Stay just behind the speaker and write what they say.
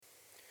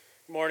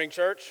Morning,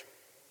 church.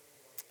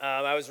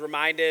 I was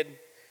reminded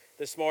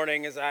this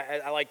morning as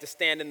I like to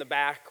stand in the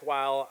back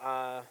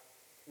while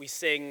we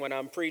sing when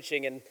I'm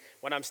preaching. And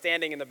when I'm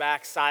standing in the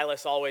back,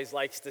 Silas always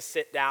likes to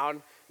sit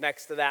down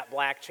next to that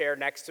black chair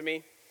next to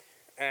me.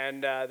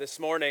 And this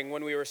morning,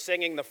 when we were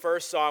singing the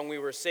first song we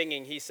were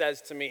singing, he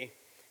says to me,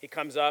 he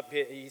comes up,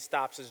 he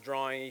stops his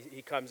drawing,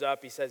 he comes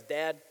up, he says,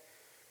 "Dad,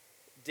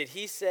 did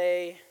he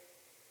say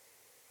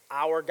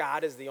our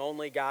God is the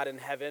only God in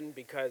heaven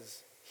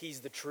because he's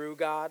the true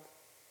God?"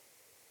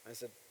 I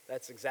said,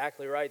 "That's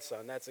exactly right,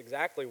 son. That's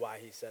exactly why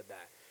he said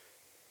that."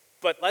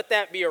 But let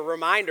that be a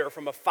reminder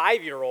from a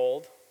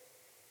 5-year-old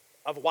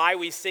of why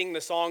we sing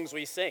the songs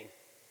we sing.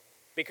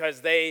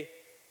 Because they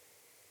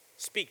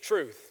speak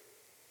truth,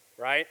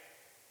 right?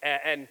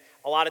 And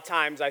a lot of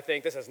times I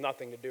think, this has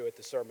nothing to do with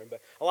the sermon, but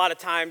a lot of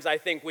times I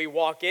think we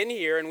walk in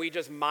here and we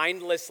just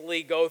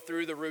mindlessly go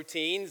through the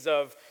routines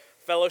of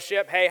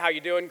fellowship. Hey, how you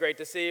doing? Great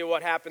to see you.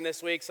 What happened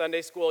this week?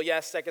 Sunday school,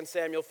 yes. 2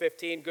 Samuel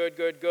 15,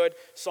 good.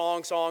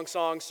 Song,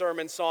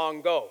 sermon,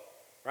 song, go.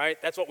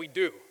 Right? That's what we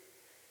do.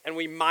 And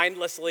we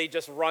mindlessly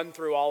just run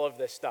through all of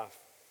this stuff.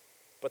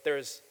 But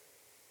there's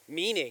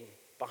meaning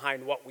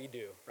behind what we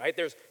do, right?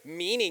 There's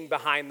meaning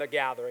behind the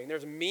gathering.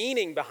 There's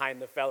meaning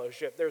behind the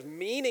fellowship. There's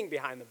meaning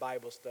behind the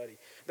Bible study.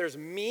 There's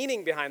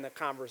meaning behind the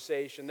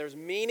conversation. There's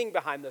meaning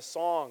behind the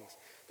songs.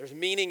 There's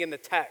meaning in the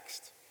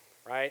text.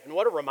 Right? And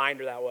what a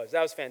reminder that was.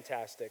 That was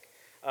fantastic.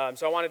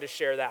 So I wanted to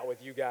share that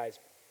with you guys.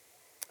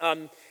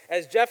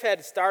 As Jeff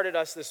had started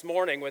us this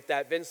morning with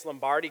that Vince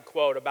Lombardi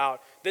quote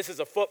about this is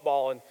a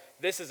football and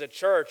this is a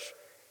church,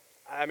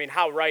 I mean,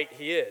 how right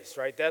he is,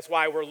 right? That's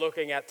why we're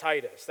looking at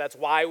Titus. That's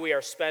why we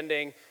are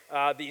spending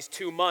these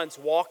 2 months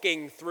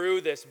walking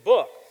through this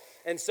book.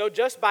 And so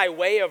just by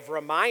way of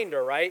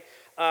reminder, right,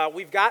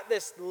 we've got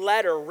this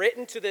letter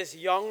written to this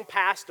young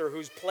pastor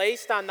who's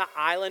placed on the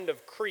island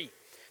of Crete.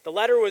 The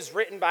letter was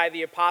written by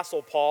the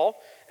Apostle Paul,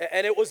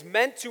 and it was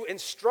meant to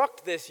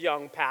instruct this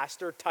young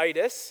pastor,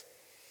 Titus,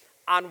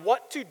 on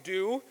what to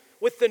do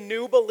with the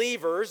new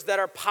believers that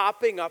are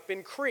popping up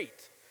in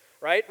Crete,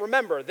 right?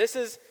 Remember, this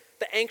is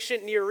the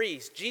ancient Near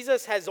East.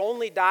 Jesus has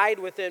only died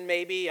within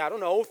maybe,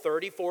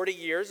 30, 40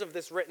 years of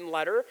this written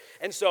letter,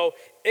 and so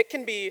it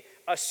can be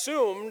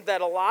assumed that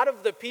a lot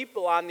of the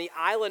people on the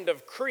island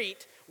of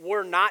Crete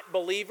were not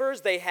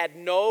believers. They had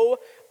no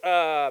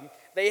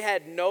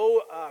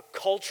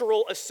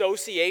cultural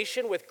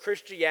association with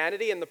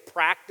Christianity and the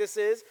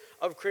practices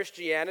of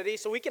Christianity.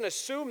 So we can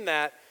assume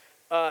that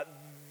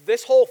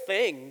this whole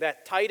thing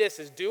that Titus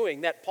is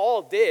doing, that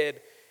Paul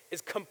did, is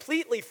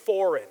completely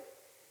foreign,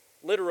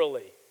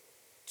 literally,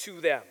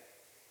 to them.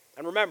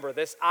 And remember,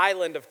 this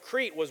island of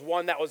Crete was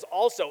one that was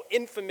also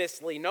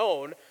infamously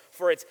known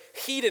for its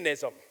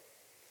hedonism,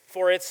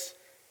 for its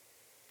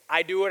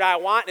I do what I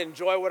want,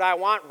 enjoy what I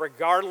want,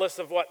 regardless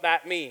of what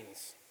that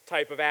means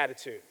type of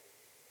attitude.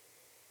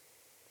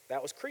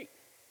 That was Crete.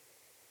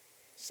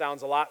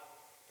 Sounds a lot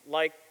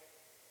like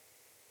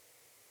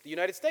the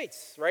United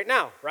States right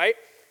now, right?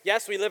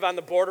 Yes, we live on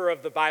the border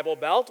of the Bible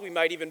Belt. We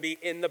might even be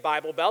in the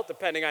Bible Belt,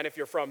 depending on if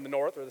you're from the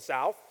north or the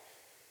south.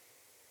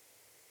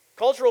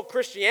 Cultural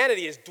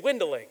Christianity is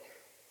dwindling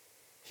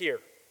here.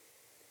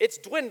 It's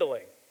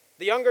dwindling.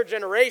 The younger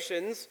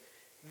generations,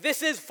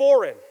 this is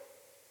foreign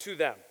to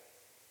them.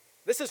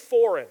 This is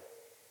foreign.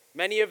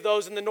 Many of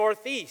those in the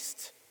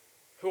Northeast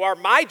who are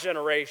my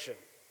generation,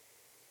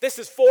 this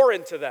is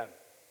foreign to them.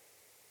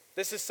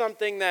 This is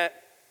something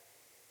that,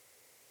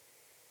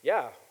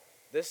 I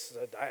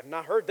have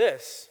not heard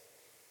this.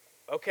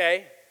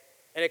 Okay?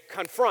 And it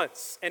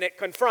confronts, and it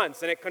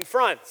confronts, and it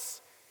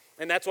confronts.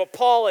 And that's what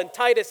Paul and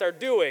Titus are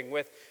doing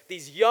with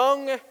these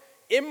young,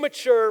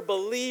 immature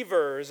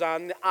believers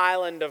on the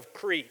island of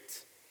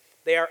Crete.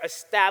 They are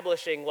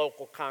establishing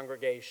local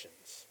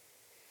congregations.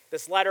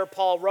 This letter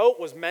Paul wrote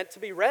was meant to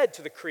be read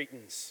to the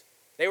Cretans.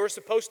 They were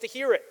supposed to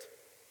hear it.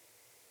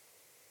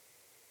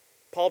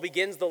 Paul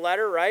begins the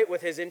letter, right,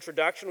 with his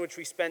introduction, which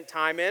we spent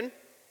time in.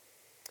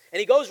 And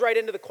he goes right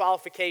into the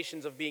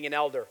qualifications of being an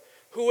elder,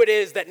 who it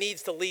is that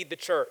needs to lead the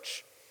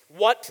church,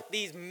 what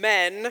these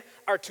men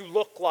are to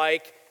look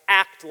like,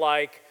 act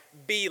like,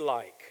 be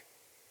like.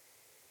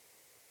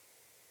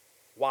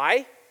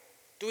 Why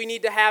do we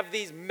need to have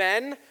these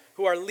men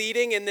who are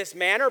leading in this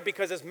manner?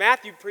 Because as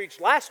Matthew preached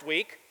last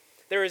week,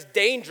 there is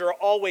danger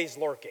always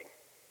lurking.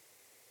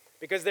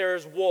 Because there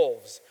is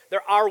wolves.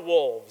 There are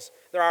wolves.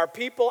 There are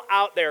people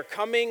out there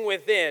coming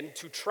within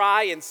to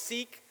try and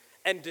seek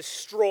and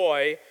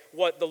destroy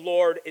what the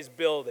Lord is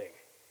building.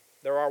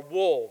 There are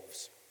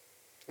wolves.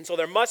 And so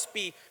there must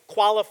be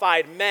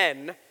qualified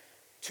men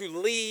to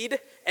lead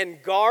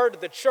and guard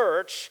the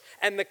church,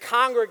 and the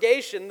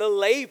congregation, the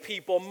lay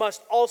people,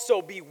 must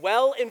also be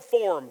well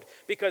informed,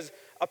 because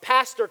a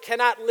pastor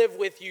cannot live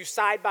with you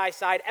side by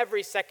side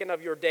every second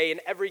of your day in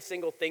every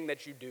single thing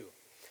that you do.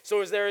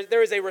 So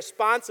there is a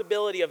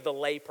responsibility of the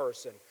lay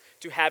person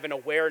to have an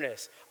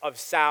awareness of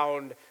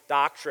sound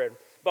doctrine.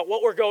 But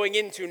what we're going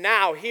into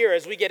now here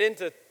as we get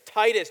into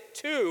Titus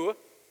 2,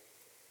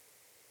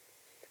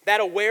 that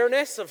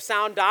awareness of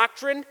sound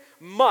doctrine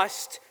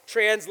must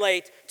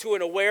translate to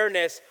an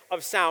awareness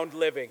of sound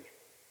living.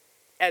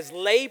 As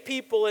lay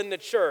people in the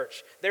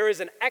church, there is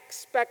an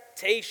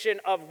expectation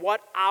of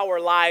what our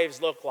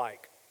lives look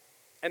like.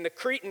 And the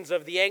Cretans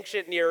of the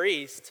ancient Near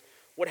East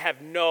would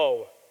have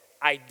no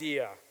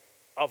idea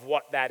of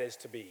what that is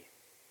to be.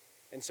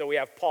 And so we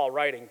have Paul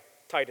writing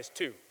Titus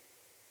 2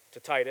 to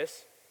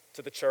Titus,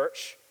 to the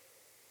church,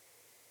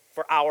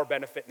 for our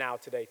benefit now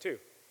today too.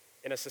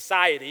 In a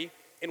society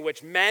in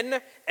which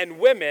men and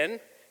women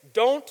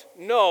don't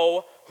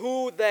know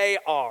who they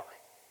are.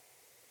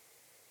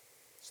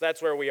 So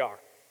that's where we are.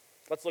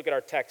 Let's look at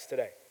our text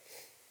today.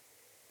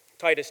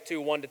 Titus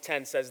 2,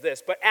 1-10 says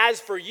this, "But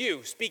as for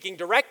you," speaking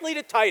directly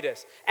to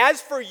Titus,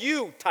 "as for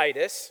you,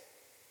 Titus,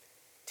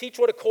 teach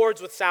what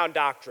accords with sound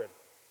doctrine.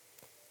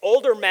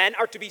 Older men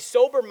are to be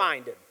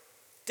sober-minded,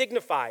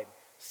 dignified,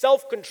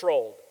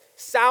 self-controlled,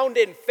 sound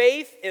in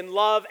faith, in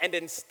love, and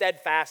in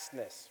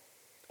steadfastness.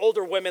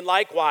 Older women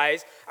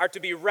likewise are to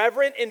be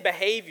reverent in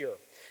behavior,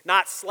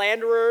 not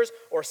slanderers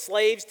or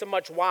slaves to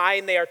much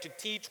wine. They are to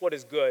teach what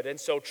is good, and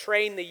so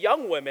train the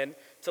young women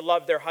to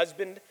love their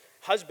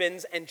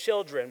husbands and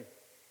children,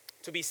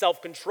 to be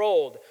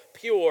self-controlled,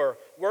 pure,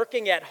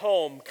 working at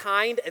home,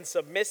 kind and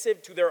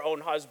submissive to their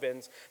own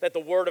husbands, that the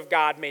word of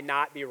God may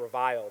not be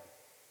reviled.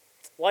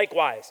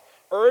 Likewise,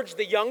 urge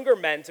the younger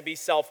men to be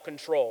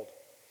self-controlled.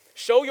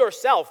 Show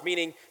yourself,"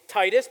 meaning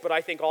Titus, but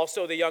I think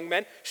also the young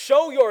men,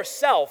 "show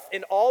yourself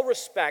in all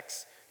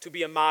respects to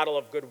be a model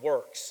of good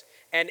works.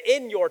 And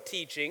in your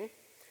teaching,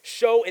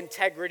 show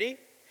integrity,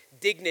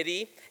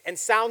 dignity, and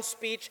sound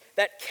speech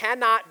that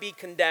cannot be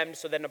condemned,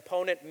 so that an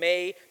opponent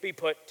may be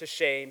put to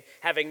shame,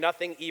 having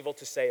nothing evil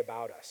to say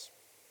about us.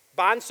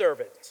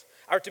 Bondservants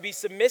are to be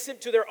submissive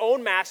to their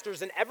own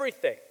masters in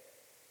everything.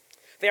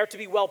 They are to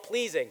be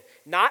well-pleasing,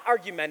 not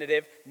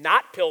argumentative,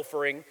 not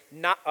pilfering,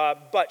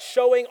 but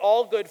showing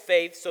all good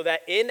faith, so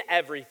that in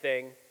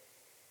everything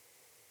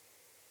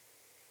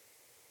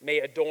may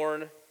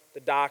adorn the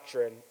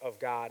doctrine of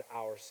God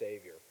our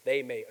Savior."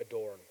 They may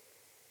adorn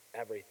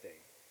everything.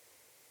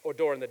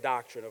 Adorn the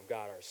doctrine of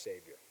God our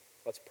Savior.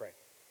 Let's pray.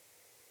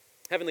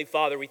 Heavenly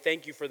Father, we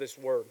thank you for this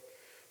word,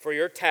 for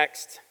your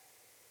text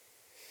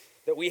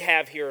that we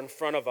have here in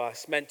front of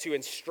us, meant to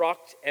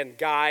instruct and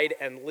guide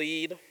and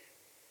lead.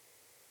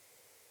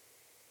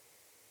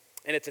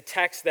 And it's a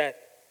text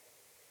that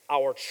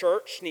our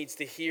church needs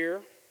to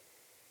hear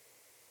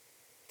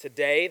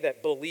today,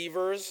 that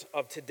believers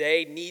of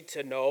today need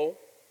to know.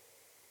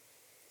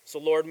 So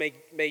Lord,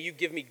 may you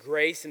give me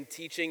grace in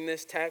teaching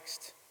this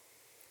text.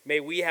 May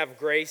we have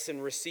grace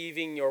in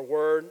receiving your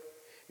word.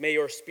 May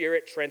your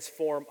Spirit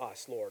transform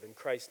us, Lord. In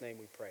Christ's name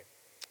we pray.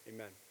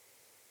 Amen.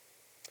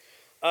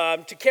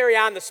 To carry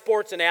on the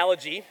sports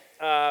analogy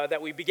that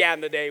we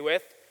began the day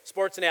with,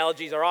 sports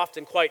analogies are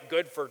often quite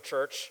good for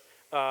church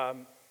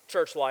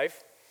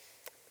life,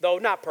 though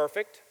not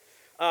perfect.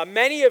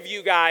 Many of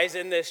you guys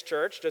in this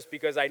church, just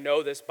because I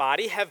know this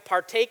body, have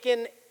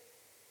partaken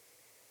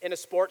in a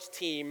sports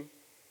team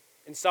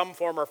in some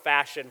form or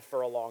fashion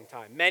for a long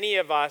time. Many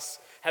of us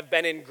have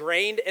been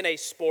ingrained in a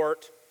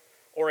sport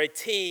or a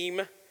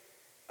team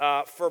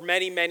for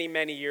many, many,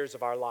 many years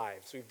of our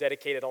lives. We've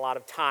dedicated a lot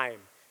of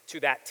time to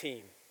that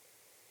team.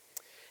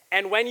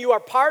 And when you are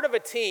part of a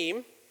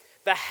team,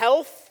 the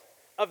health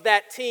of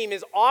that team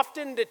is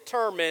often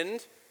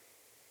determined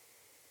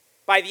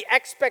by the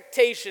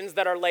expectations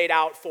that are laid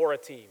out for a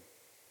team.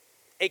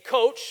 A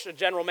coach, a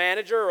general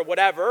manager, or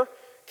whatever,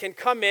 can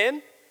come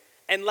in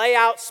and lay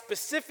out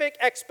specific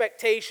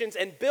expectations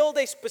and build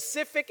a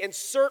specific and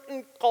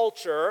certain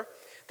culture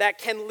that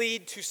can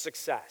lead to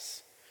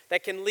success,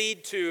 that can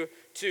lead to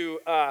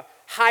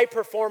high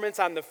performance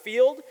on the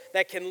field,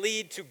 that can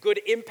lead to good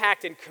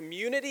impact in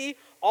community,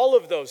 all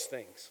of those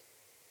things.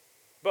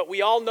 But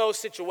we all know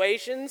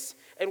situations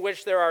in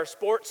which there are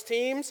sports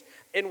teams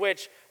in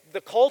which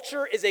the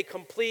culture is a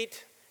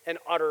complete and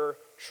utter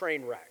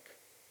train wreck,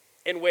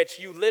 in which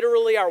you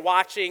literally are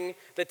watching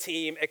the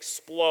team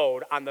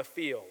explode on the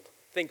field.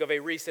 Think of a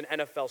recent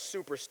NFL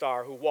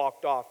superstar who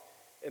walked off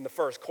in the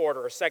first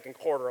quarter or second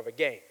quarter of a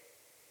game.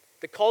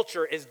 The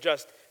culture is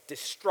just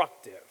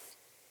destructive.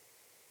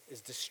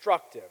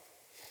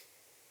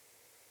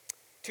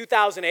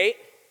 2008,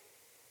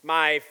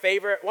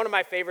 one of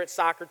my favorite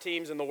soccer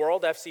teams in the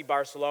world, FC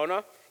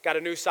Barcelona, got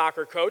a new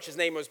soccer coach. His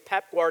name was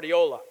Pep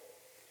Guardiola.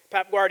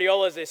 Pep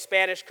Guardiola is a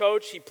Spanish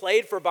coach. He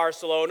played for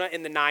Barcelona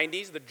in the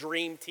 90s, the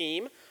dream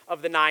team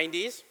of the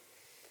 90s.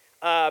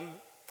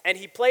 And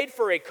he played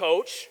for a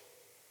coach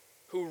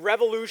who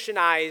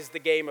revolutionized the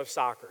game of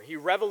soccer. He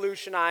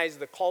revolutionized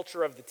the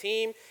culture of the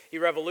team. He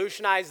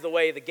revolutionized the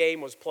way the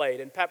game was played.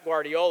 And Pep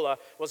Guardiola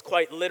was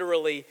quite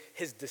literally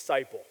his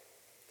disciple.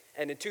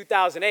 And in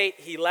 2008,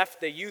 he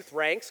left the youth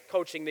ranks,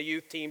 coaching the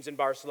youth teams in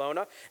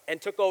Barcelona, and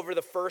took over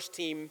the first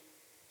team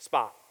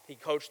spot. He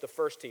coached the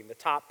first team, the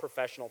top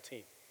professional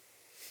team.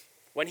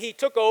 When he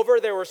took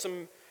over, there were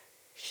some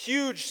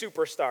huge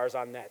superstars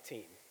on that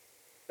team.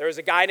 There was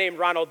a guy named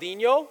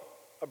Ronaldinho,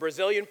 a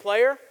Brazilian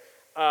player,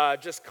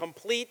 just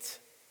complete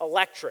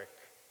electric,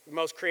 the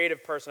most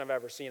creative person I've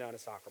ever seen on a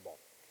soccer ball.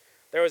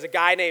 There was a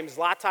guy named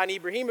Zlatan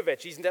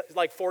Ibrahimovic. He's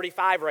like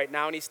 45 right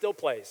now, and he still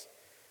plays.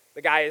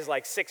 The guy is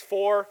like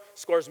 6'4",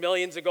 scores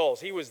millions of goals.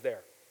 He was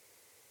there.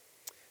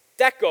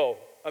 Deco,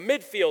 a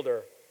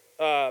midfielder,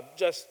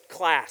 just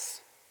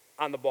class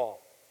on the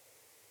ball.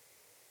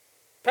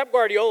 Pep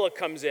Guardiola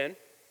comes in.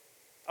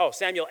 Oh,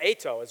 Samuel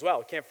Eto'o as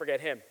well. Can't forget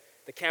him.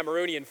 The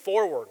Cameroonian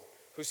forward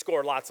who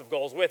scored lots of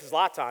goals with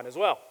Zlatan as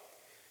well.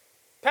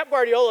 Pep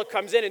Guardiola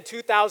comes in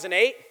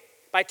 2008.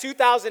 By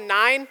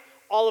 2009,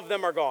 all of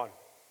them are gone.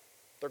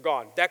 They're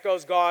gone.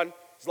 Deco's gone.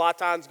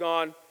 Zlatan's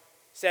gone.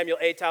 Samuel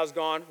Eto'o's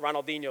gone.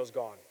 Ronaldinho's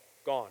gone.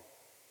 Gone.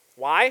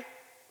 Why?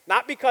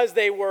 Not because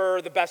they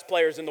were the best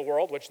players in the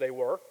world, which they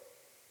were,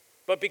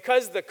 but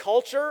because the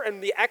culture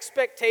and the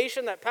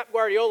expectation that Pep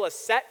Guardiola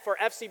set for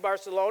FC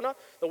Barcelona,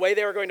 the way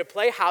they were going to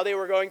play, how they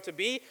were going to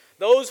be,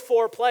 those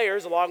four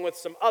players, along with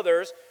some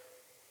others,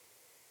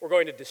 were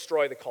going to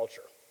destroy the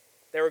culture.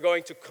 They were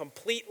going to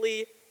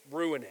completely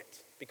ruin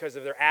it because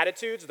of their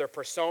attitudes, their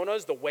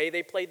personas, the way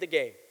they played the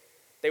game.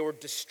 They were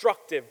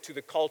destructive to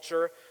the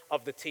culture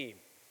of the team.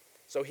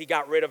 So he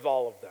got rid of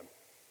all of them.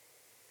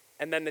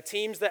 And then the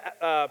teams that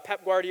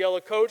Pep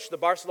Guardiola coached, the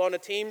Barcelona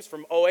teams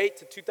from 2008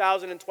 to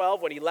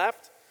 2012 when he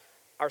left,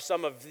 are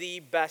some of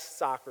the best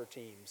soccer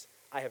teams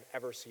I have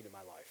ever seen in my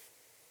life.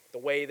 The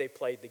way they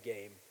played the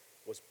game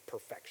was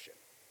perfection,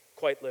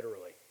 quite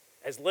literally.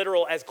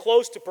 As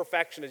close to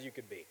perfection as you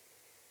could be.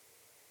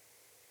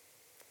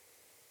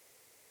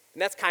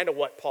 And that's kind of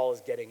what Paul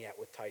is getting at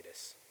with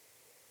Titus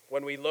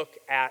when we look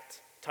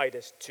at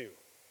Titus 2.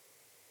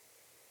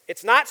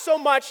 It's not so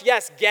much,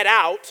 yes, get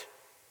out,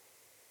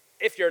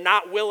 if you're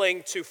not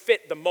willing to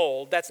fit the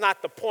mold. That's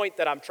not the point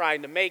that I'm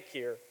trying to make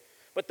here.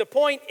 But the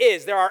point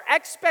is, there are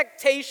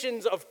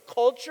expectations of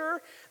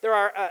culture. There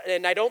are,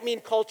 and I don't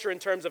mean culture in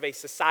terms of a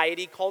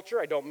society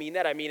culture. I don't mean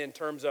that. I mean in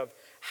terms of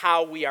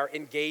how we are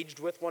engaged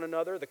with one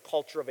another, the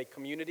culture of a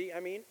community, I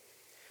mean.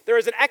 There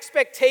is an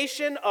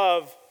expectation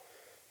of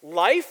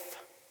life,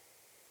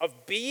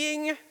 of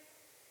being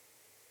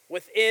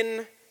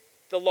within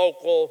the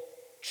local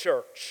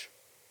church.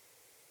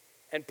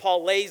 And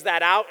Paul lays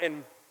that out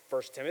in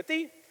 1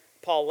 Timothy.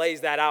 Paul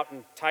lays that out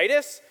in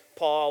Titus.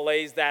 Paul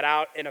lays that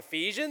out in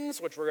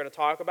Ephesians, which we're going to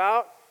talk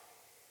about.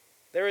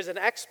 There is an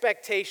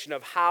expectation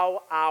of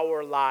how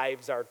our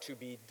lives are to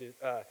be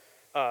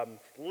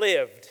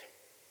lived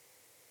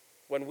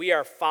when we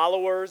are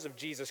followers of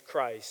Jesus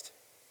Christ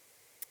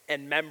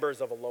and members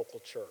of a local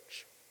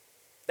church.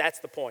 That's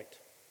the point.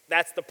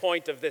 That's the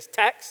point of this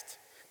text.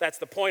 That's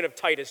the point of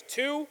Titus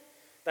 2.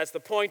 That's the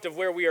point of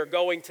where we are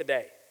going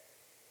today.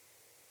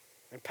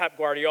 And Pep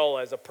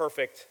Guardiola is a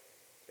perfect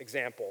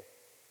example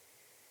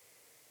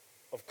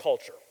of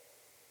culture,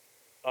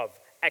 of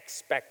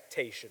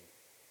expectation.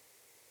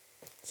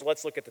 So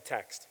let's look at the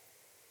text.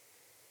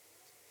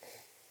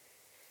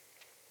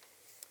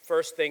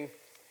 First thing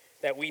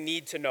that we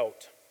need to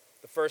note,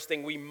 the first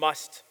thing we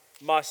must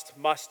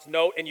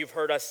note, and you've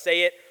heard us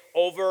say it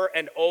over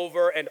and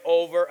over and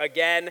over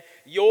again,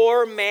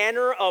 your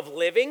manner of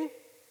living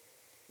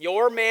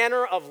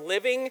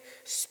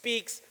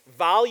speaks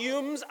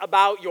volumes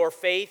about your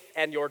faith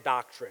and your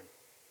doctrine.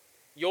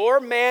 Your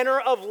manner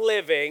of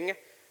living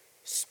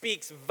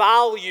speaks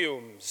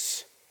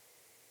volumes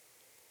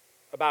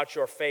about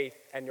your faith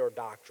and your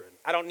doctrine.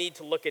 I don't need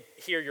to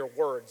hear your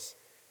words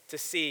to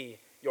see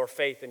your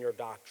faith and your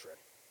doctrine.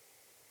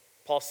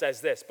 Paul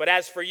says this, but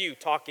as for you,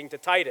 talking to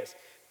Titus,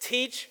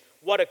 teach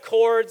what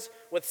accords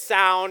with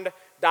sound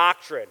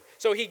doctrine.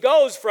 So he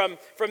goes from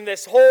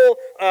this whole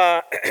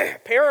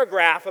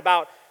paragraph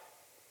about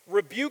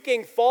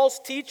rebuking false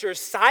teachers,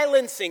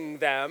 silencing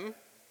them,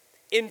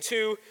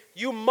 into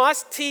you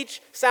must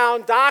teach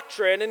sound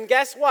doctrine. And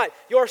guess what?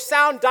 Your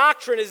sound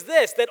doctrine is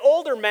this, that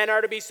older men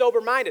are to be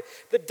sober-minded.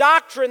 The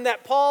doctrine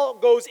that Paul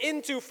goes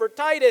into for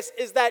Titus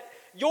is that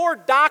your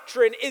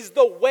doctrine is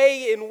the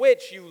way in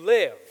which you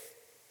live.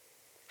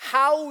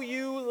 How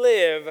you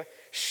live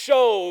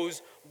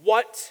shows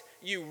what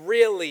you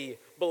really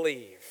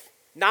believe,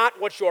 not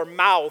what your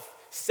mouth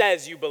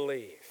says you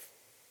believe.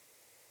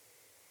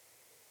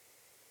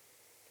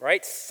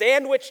 Right?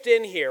 Sandwiched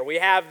in here, we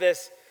have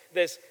this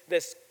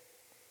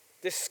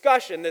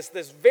discussion,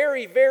 this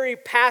very, very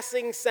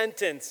passing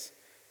sentence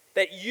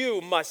that you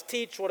must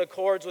teach what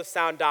accords with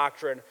sound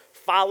doctrine,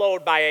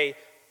 followed by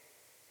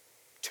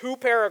 3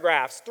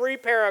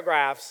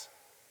 paragraphs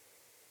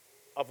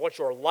of what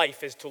your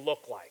life is to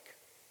look like,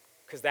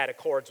 because that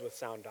accords with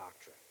sound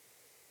doctrine.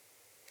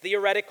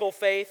 Theoretical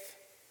faith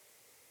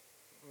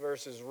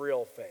versus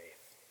real faith.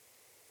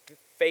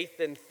 Faith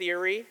in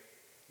theory,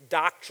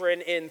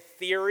 doctrine in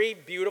theory,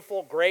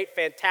 beautiful, great,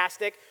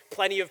 fantastic.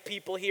 Plenty of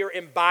people here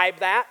imbibe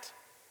that.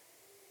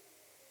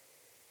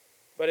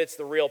 But it's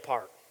the real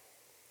part.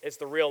 It's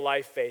the real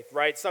life faith,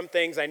 right? Some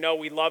things I know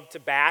we love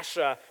to bash.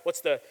 What's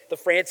the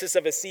Francis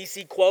of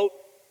Assisi quote?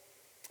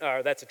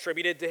 That's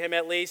attributed to him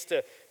at least,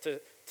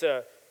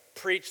 to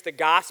preach the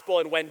gospel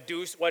and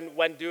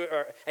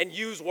and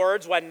use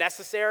words when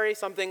necessary,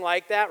 something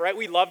like that, right?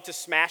 We love to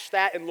smash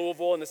that in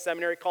Louisville in the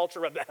seminary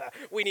culture.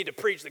 We need to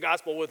preach the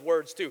gospel with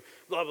words too,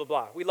 blah, blah,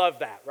 blah. We love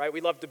that, right?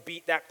 We love to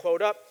beat that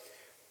quote up.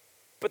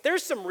 But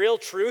there's some real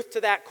truth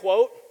to that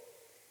quote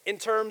in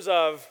terms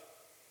of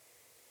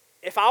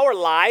if our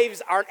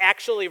lives aren't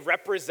actually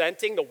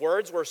representing the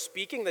words we're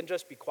speaking, then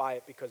just be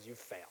quiet because you've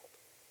failed.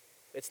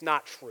 It's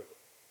not true,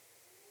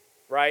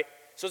 right?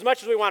 So as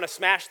much as we want to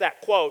smash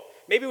that quote,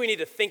 maybe we need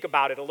to think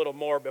about it a little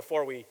more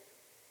before we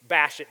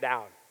bash it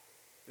down,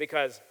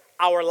 because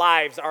our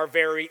lives are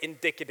very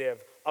indicative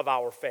of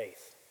our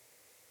faith.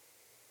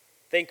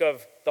 Think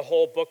of the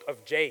whole book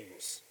of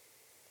James.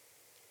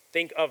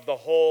 Think of the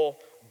whole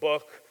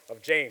book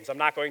of James. I'm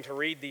not going to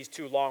read these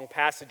two long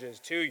passages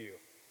to you.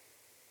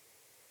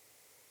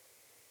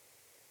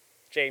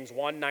 James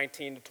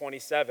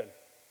 1:19-27.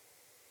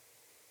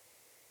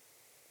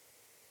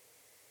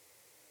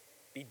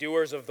 Be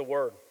doers of the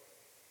word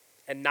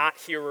and not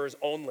hearers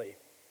only.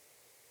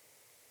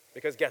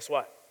 Because guess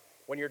what?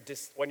 When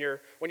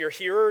you're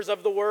hearers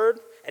of the word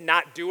and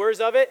not doers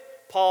of it,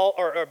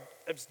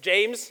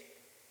 James,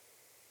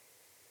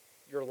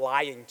 you're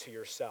lying to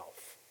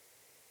yourself.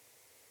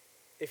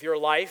 If your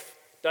life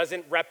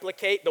doesn't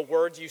replicate the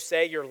words you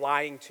say, you're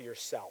lying to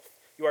yourself.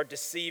 You are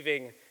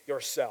deceiving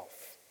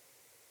yourself.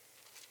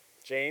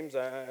 James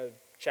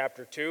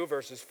chapter 2,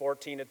 verses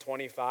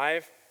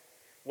 14-25.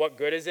 What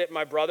good is it,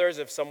 my brothers,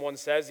 if someone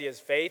says he has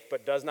faith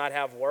but does not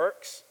have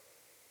works?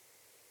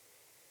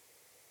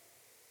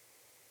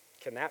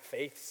 Can that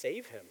faith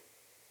save him?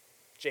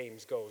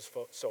 James goes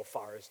so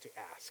far as to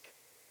ask.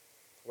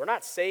 We're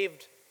not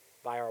saved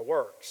by our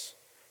works,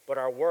 but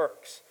our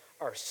works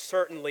are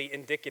certainly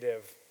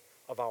indicative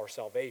of our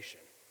salvation.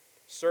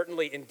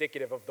 Certainly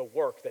indicative of the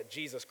work that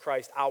Jesus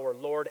Christ, our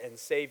Lord and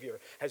Savior,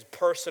 has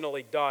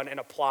personally done and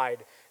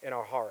applied in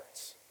our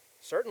hearts.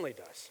 Certainly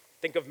does.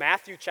 Think of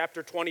Matthew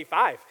chapter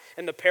 25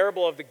 and the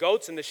parable of the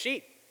goats and the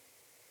sheep,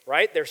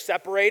 right? They're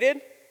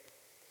separated.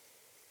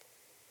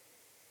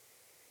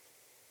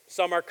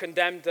 Some are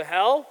condemned to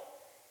hell.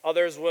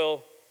 Others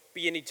will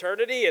be in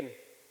eternity. And,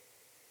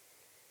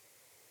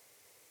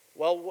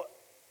 well,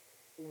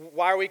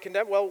 why are we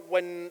condemned? Well,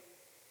 when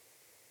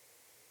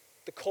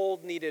the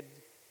cold needed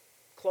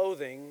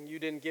clothing, you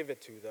didn't give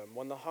it to them.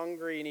 When the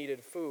hungry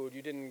needed food,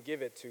 you didn't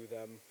give it to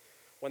them.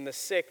 When the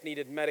sick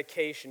needed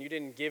medication, you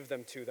didn't give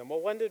them to them.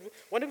 Well, when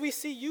did we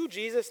see you,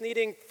 Jesus,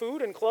 needing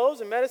food and clothes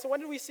and medicine?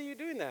 When did we see you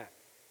doing that?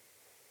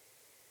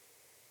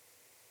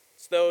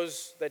 It's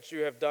those that you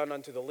have done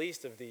unto the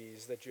least of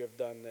these that you have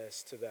done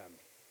this to them.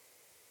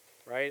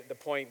 Right? The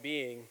point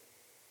being,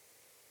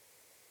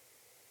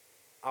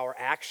 our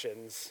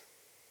actions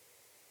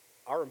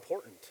are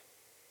important.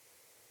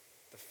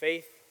 The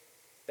faith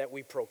that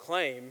we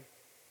proclaim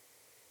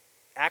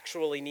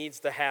actually needs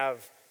to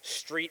have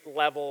street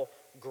level,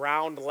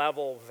 ground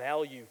level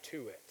value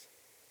to it.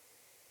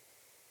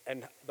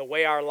 And the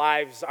way our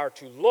lives are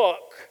to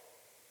look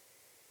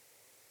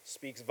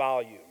speaks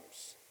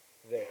volumes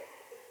there.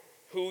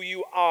 Who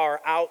you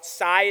are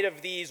outside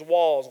of these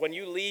walls, when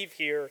you leave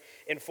here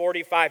in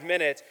 45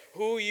 minutes,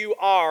 who you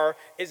are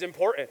is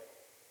important.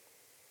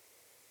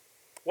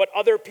 What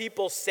other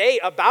people say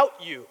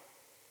about you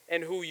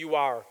and who you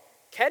are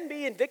can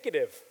be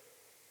indicative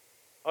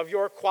of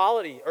your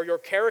quality or your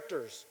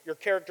characters, your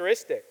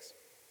characteristics,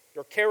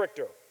 your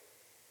character.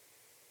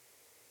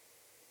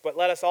 But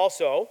let us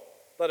also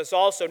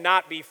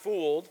not be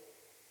fooled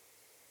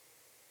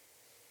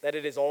that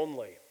it is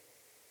only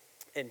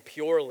and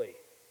purely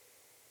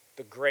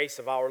the grace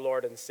of our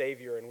Lord and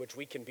Savior in which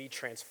we can be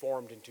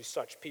transformed into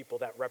such people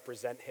that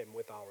represent him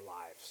with our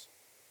lives.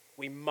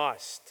 We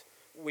must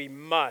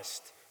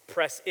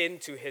press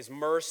into his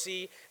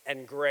mercy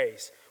and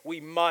grace.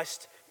 We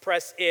must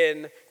press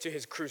in to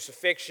his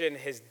crucifixion,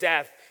 his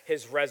death,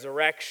 his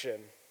resurrection,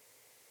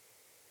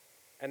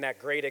 and that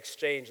great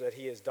exchange that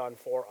he has done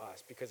for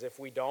us. Because if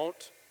we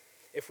don't,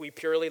 if we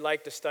purely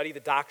like to study the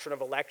doctrine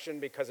of election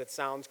because it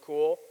sounds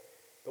cool,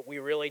 but we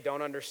really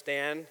don't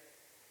understand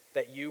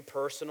that you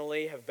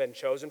personally have been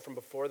chosen from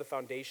before the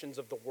foundations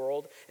of the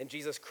world, and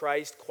Jesus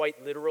Christ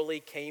quite literally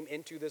came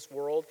into this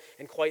world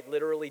and quite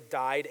literally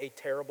died a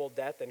terrible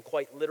death and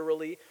quite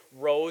literally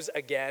rose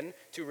again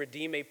to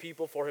redeem a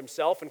people for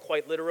himself and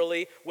quite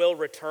literally will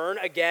return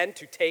again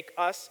to take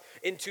us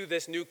into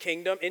this new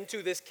kingdom,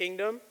 into this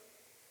kingdom.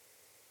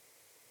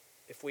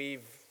 If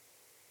we've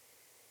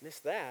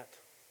missed that,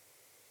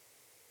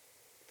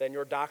 then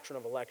your doctrine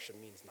of election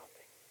means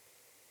nothing.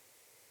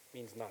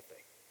 Means nothing.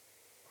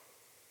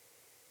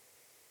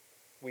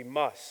 We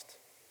must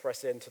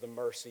press into the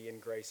mercy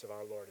and grace of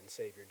our Lord and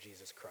Savior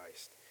Jesus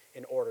Christ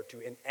in order to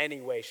in any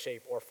way,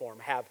 shape, or form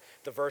have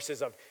the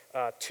verses of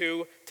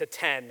 2 to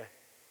 10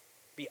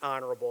 be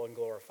honorable and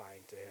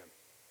glorifying to him.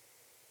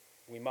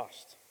 We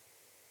must.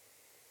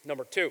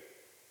 Number 2.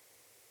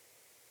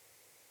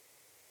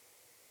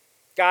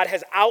 God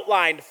has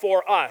outlined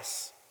for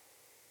us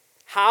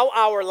how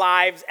our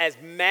lives as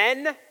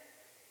men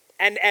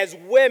and as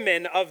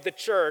women of the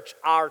church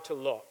are to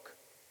look.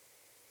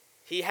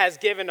 He has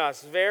given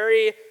us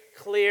very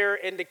clear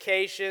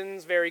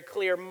indications, very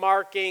clear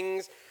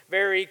markings,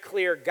 very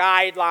clear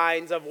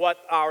guidelines of what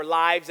our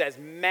lives as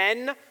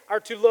men are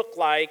to look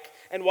like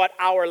and what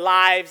our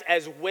lives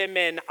as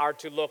women are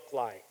to look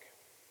like.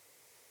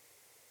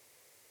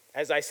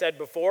 As I said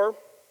before,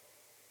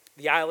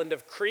 the island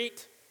of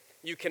Crete,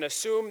 you can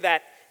assume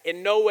that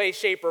in no way,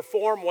 shape, or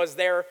form was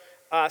their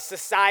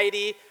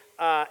society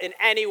in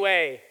any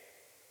way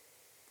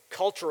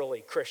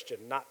culturally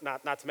Christian,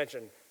 not to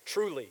mention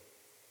truly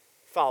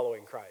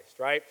following Christ,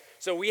 right?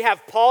 So we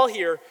have Paul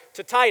here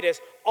to Titus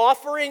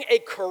offering a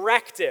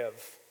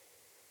corrective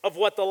of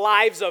what the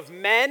lives of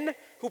men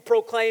who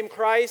proclaim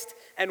Christ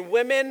and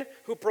women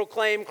who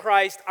proclaim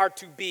Christ are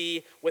to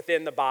be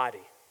within the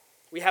body.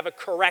 We have a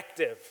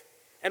corrective.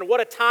 And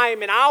what a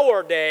time in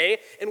our day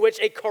in which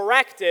a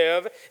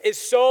corrective is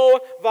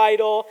so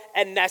vital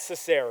and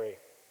necessary.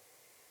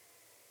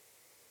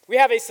 We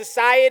have a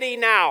society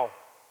now.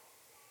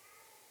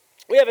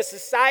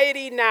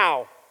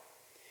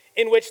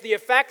 In which the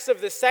effects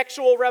of the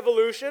sexual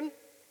revolution,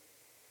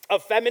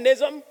 of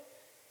feminism,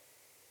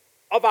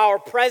 of our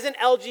present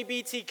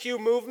LGBTQ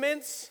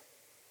movements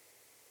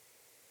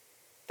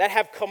that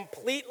have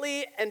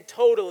completely and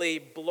totally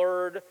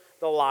blurred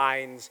the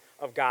lines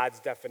of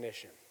God's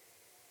definition.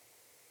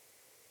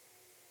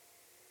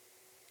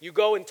 You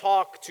go and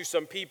talk to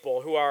some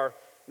people who are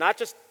not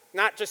just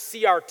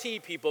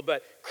CRT people,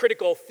 but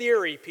critical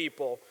theory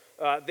people,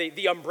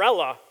 the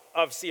umbrella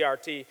of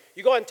CRT.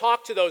 You go and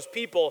talk to those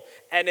people,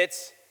 and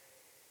it's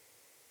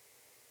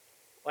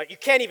like you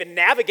can't even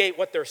navigate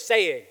what they're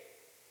saying.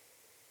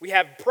 We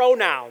have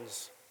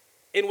pronouns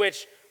in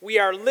which we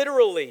are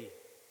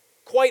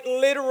quite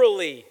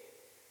literally,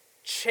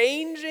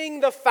 changing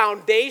the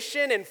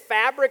foundation and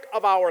fabric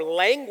of our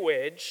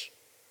language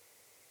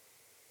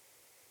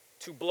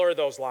to blur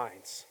those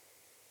lines.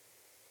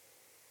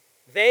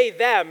 They,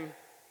 them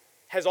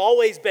has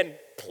always been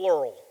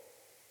plural,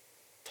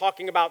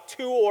 talking about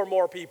two or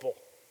more people,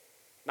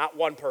 not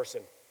one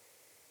person.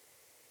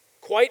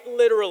 Quite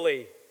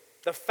literally,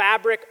 the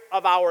fabric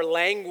of our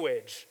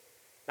language,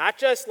 not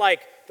just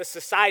like the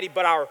society,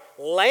 but our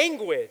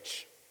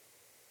language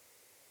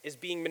is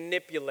being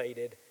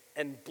manipulated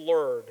and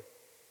blurred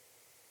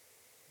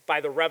by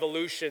the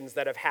revolutions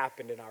that have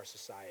happened in our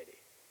society.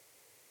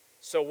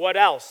 So what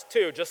else,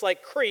 too? Just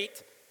like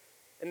Crete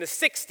in the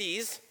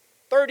 60s,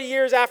 30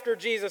 years after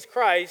Jesus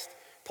Christ,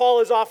 Paul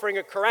is offering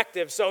a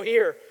corrective. So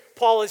here,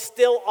 Paul is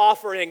still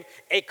offering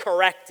a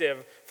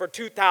corrective for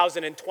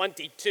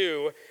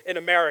 2022 in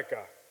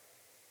America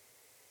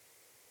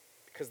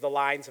because the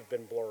lines have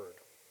been blurred.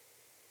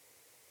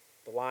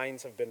 The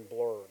lines have been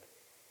blurred.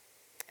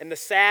 And the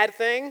sad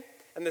thing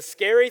and the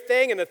scary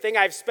thing and the thing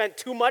I've spent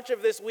too much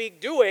of this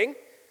week doing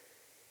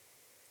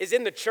is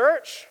in the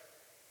church,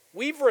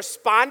 we've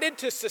responded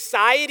to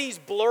society's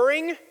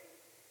blurring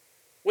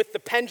with the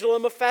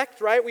pendulum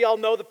effect, right? We all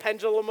know the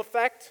pendulum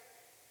effect.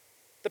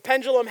 The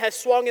pendulum has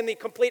swung in the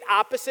complete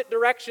opposite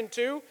direction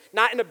too,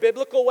 not in a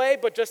biblical way,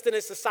 but just in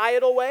a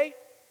societal way,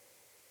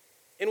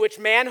 in which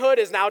manhood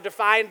is now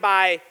defined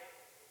by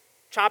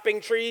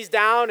chopping trees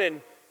down and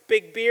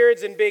big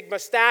beards and big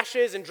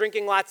mustaches and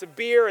drinking lots of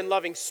beer and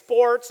loving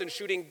sports and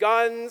shooting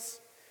guns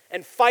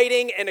and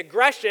fighting and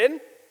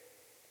aggression.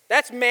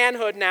 That's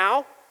manhood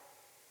now.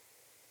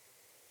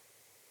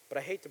 But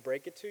I hate to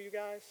break it to you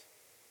guys,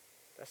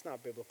 that's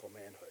not biblical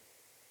manhood.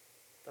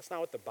 That's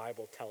not what the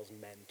Bible tells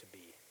men to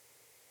be.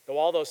 Though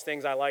all those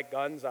things, I like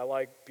guns, I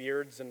like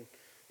beards, and,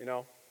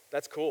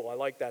 that's cool. I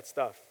like that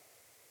stuff.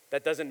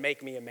 That doesn't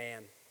make me a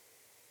man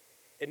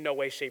in no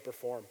way, shape, or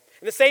form.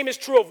 And the same is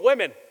true of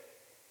women,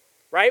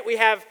 right? We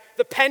have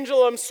the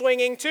pendulum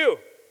swinging too.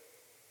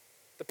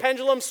 The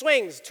pendulum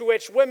swings to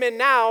which women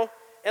now,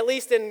 at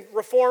least in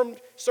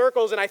reformed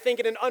circles, and I think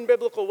in an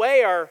unbiblical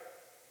way, are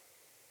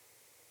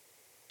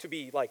to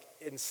be like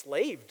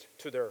enslaved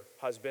to their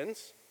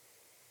husbands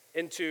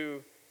and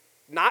to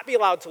not be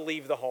allowed to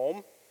leave the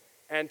home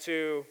and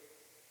to,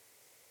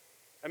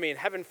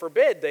 heaven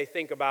forbid they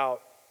think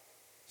about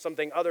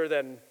something other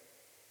than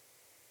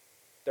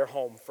their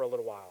home for a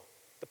little while.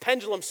 The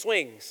pendulum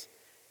swings.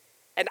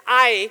 And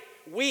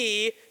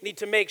we need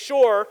to make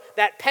sure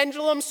that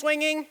pendulum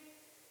swinging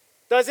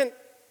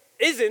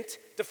isn't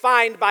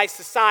defined by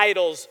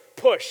societal's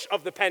push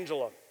of the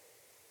pendulum.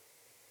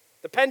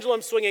 The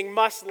pendulum swinging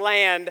must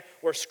land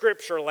where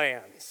Scripture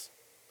lands,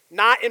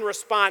 not in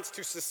response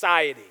to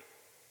society.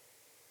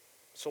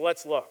 So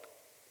let's look.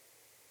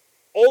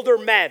 Older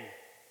men.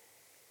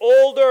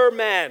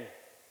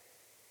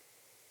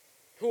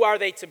 Who are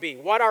they to be?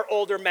 What are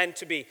older men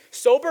to be?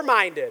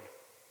 Sober-minded.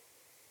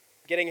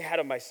 Getting ahead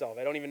of myself.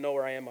 I don't even know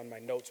where I am on my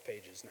notes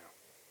pages now.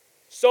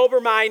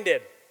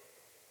 Sober-minded.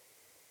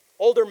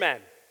 Older men.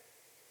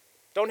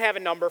 Don't have a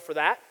number for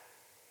that.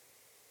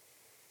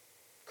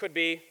 Could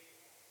be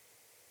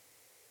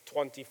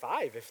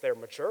 25 if they're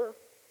mature.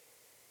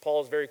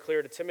 Paul is very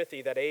clear to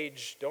Timothy that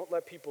age, don't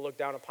let people look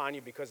down upon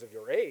you because of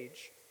your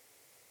age.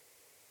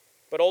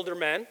 But older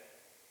men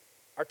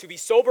are to be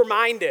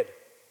sober-minded.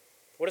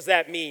 What does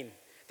that mean?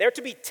 They're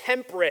to be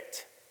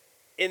temperate.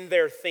 in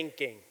their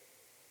thinking.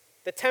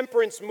 The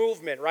temperance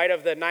movement, right,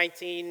 of the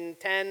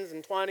 1910s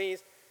and 20s,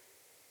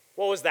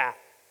 what was that?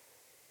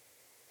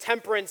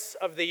 Temperance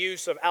of the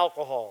use of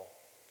alcohol,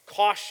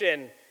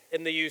 caution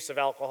in the use of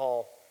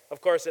alcohol.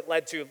 Of course, it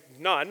led to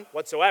none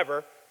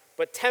whatsoever,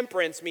 but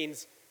temperance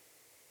means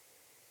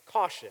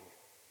caution,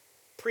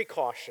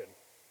 precaution,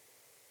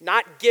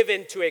 not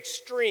given to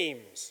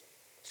extremes.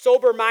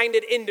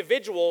 Sober-minded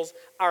individuals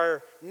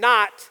are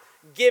not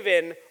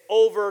given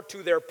over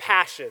to their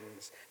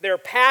passions. Their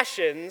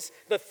passions,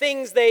 the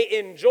things they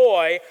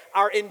enjoy,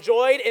 are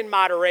enjoyed in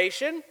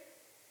moderation,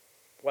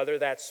 whether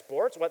that's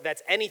sports,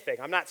 that's anything.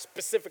 I'm not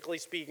specifically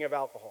speaking of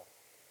alcohol.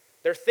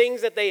 Their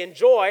things that they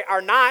enjoy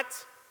are not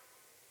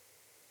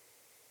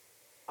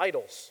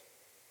idols.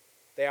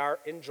 They are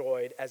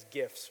enjoyed as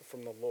gifts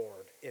from the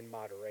Lord in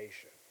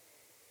moderation.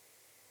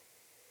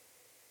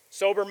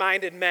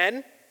 Sober-minded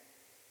men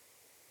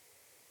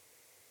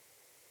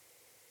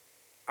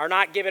are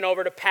not given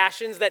over to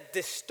passions that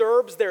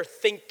disturbs their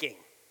thinking,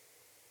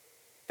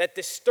 that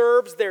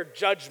disturbs their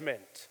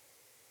judgment.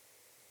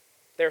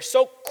 They're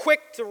so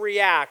quick to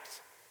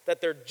react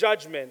that their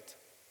judgment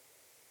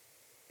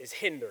is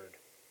hindered,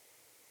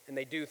 and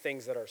they do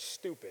things that are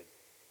stupid.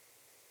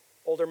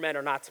 Older men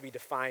are not to be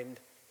defined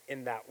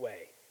in that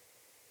way.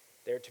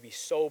 They're to be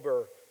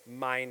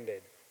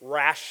sober-minded,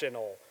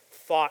 rational,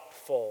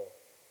 thoughtful,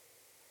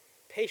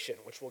 patient,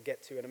 which we'll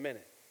get to in a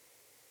minute,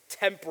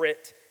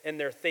 temperate in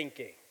their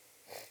thinking.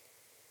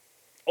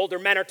 Older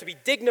men are to be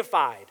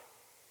dignified.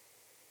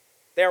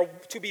 They are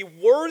to be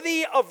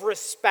worthy of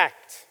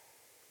respect.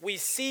 We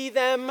see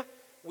them,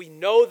 we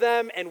know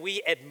them, and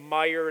we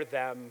admire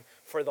them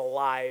for the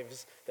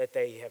lives that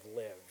they have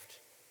lived,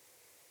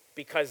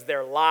 because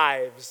their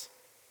lives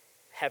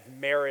have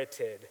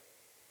merited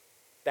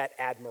that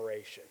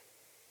admiration.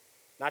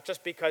 Not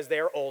just because they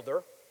are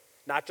older,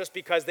 not just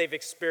because they've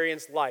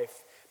experienced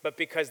life, but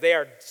because they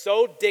are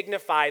so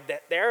dignified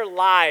that their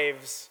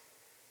lives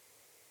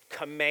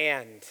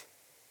command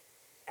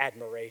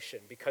admiration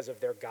because of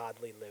their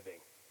godly living.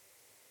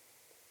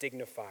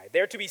 Dignified.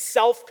 They're to be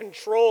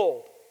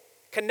self-controlled,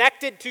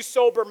 connected to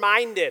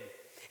sober-minded.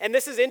 And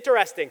this is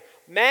interesting.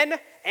 Men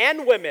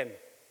and women,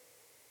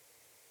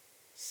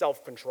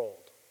 self-controlled.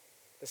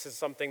 This is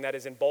something that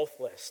is in both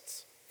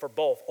lists for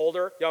both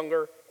older,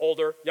 younger,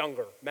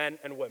 men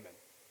and women,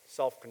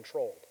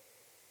 self-controlled.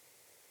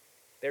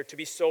 They're to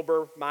be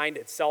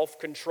sober-minded,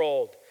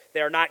 self-controlled.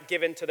 They are not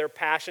given to their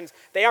passions.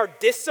 They are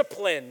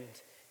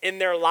disciplined in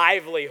their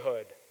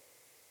livelihood.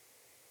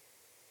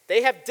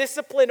 They have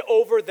discipline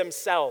over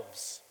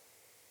themselves.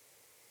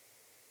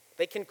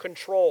 They can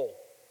control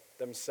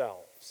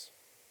themselves.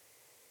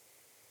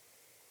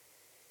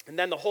 And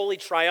then the holy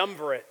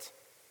triumvirate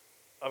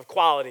of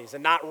qualities,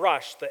 and not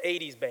Rush, the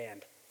 80s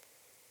band.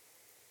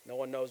 No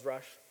one knows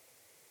Rush?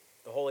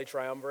 The holy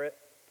triumvirate?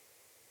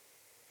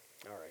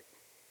 All right.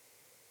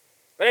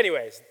 But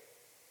anyways,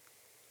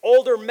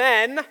 older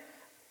men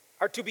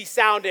are to be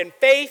sound in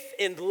faith,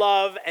 in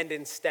love, and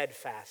in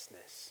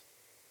steadfastness.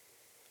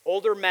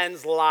 Older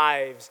men's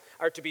lives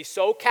are to be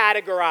so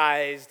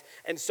categorized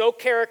and so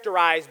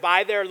characterized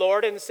by their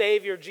Lord and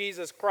Savior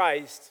Jesus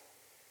Christ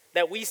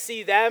that we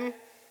see them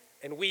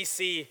and we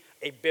see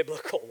a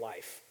biblical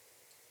life.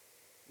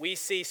 We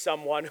see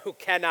someone who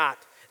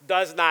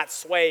does not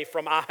sway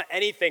from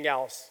anything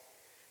else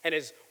and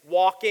is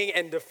walking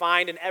and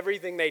defined in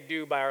everything they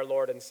do by our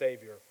Lord and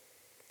Savior.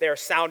 They are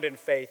sound in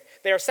faith.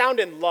 They are sound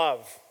in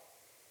love.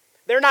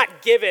 They're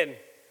not given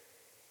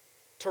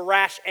to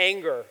rash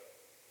anger.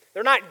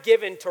 They're not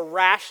given to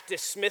rash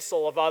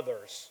dismissal of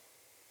others.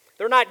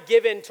 They're not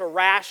given to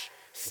rash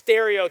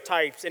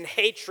stereotypes and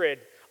hatred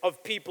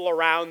of people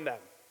around them.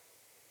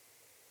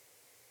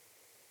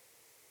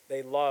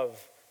 They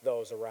love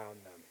those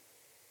around them.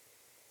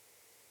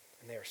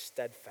 And they are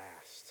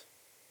steadfast.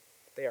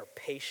 They are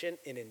patient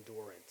in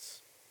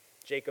endurance.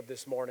 Jacob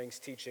this morning's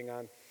teaching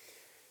on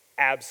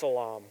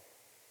Absalom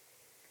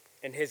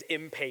and his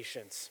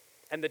impatience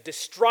and the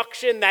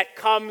destruction that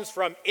comes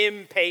from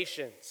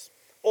impatience.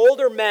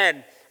 Older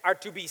men are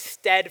to be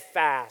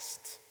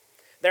steadfast.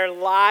 Their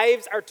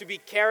lives are to be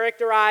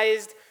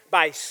characterized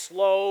by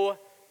slow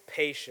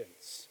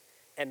patience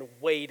and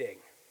waiting.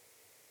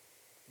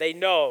 They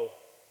know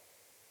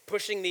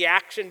pushing the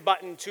action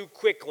button too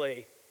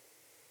quickly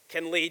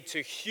can lead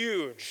to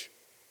huge,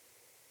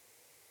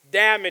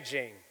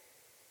 damaging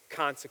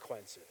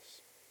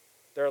consequences.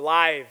 Their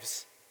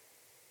lives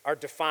are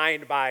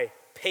defined by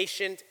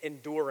patient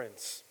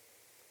endurance.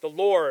 The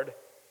Lord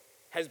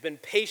has been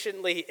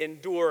patiently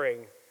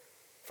enduring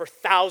for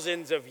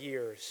thousands of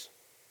years,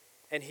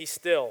 and he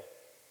still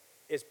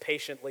is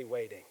patiently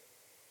waiting.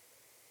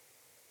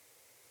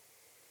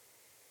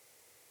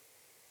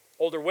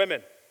 Older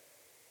women,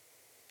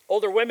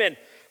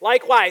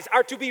 likewise,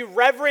 are to be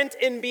reverent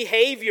in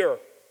behavior.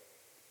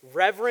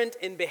 Reverent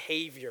in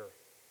behavior.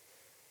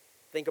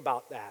 Think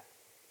about that.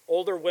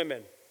 Older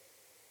women,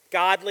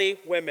 godly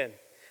women,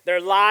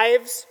 their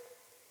lives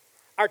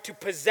are to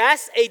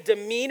possess a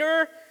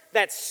demeanor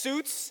that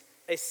suits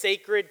a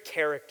sacred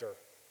character.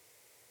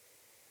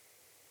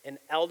 an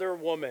elder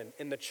woman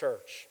in the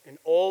church, an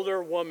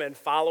older woman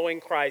following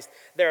Christ,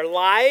 their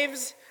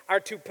lives are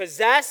to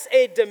possess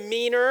a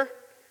demeanor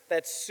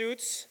that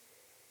suits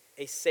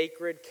a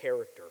sacred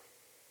character.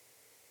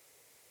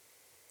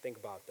 Think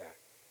about that.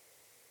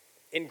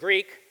 In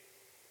Greek,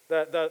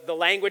 the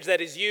language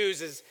that is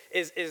used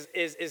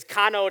is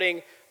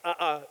connoting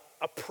a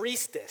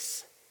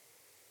priestess.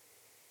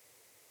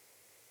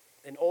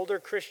 An older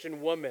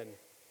Christian woman,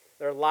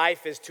 their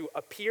life is to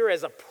appear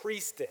as a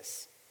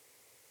priestess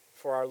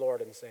for our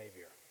Lord and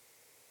Savior.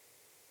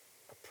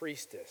 A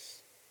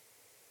priestess.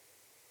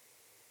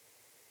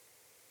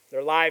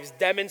 Their lives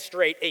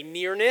demonstrate a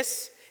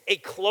nearness, a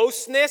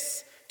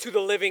closeness to the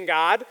living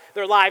God.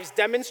 Their lives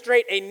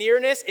demonstrate a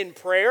nearness in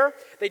prayer.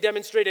 They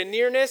demonstrate a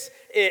nearness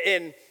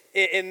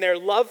in their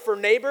love for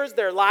neighbors.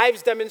 Their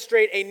lives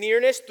demonstrate a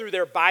nearness through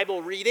their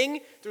Bible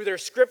reading, through their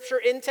scripture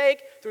intake,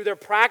 through their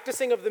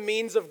practicing of the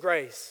means of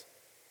grace.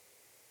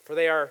 For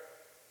they are,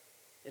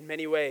 in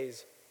many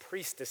ways,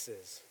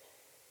 priestesses.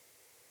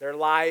 Their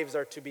lives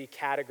are to be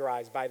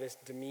categorized by this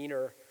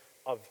demeanor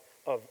of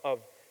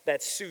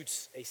that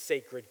suits a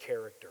sacred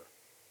character.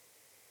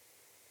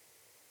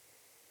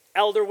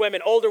 Older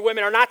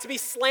women are not to be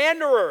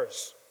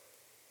slanderers.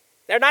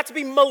 They're not to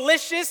be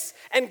malicious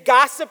and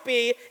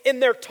gossipy in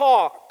their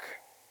talk.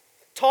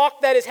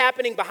 Talk that is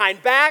happening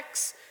behind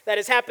backs, that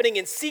is happening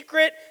in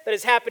secret, that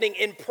is happening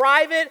in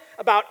private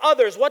about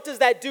others. What does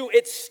that do?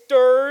 It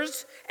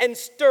stirs and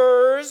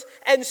stirs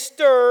and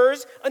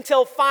stirs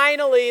until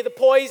finally the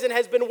poison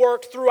has been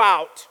worked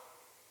throughout.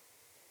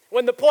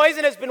 When the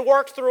poison has been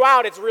worked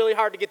throughout, it's really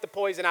hard to get the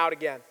poison out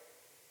again.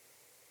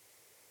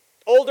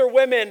 Older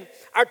women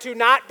are to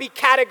not be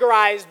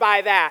categorized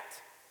by that.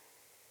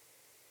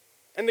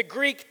 And the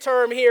Greek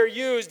term here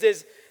used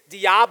is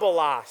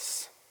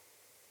diabolos.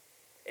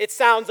 It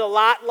sounds a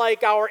lot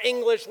like our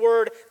English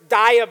word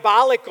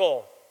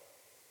diabolical.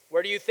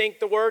 Where do you think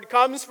the word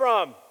comes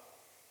from?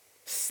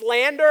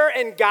 Slander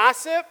and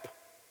gossip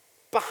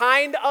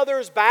behind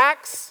others'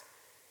 backs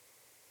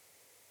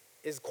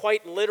is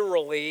quite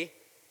literally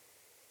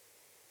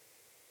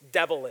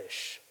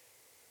devilish.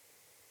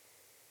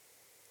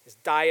 It's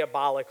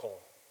diabolical.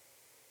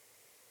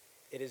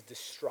 It is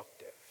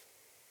destructive.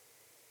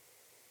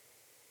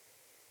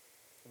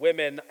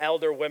 Women,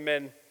 elder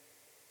women,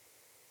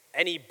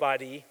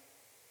 anybody,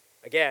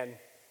 again,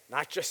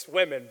 not just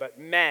women, but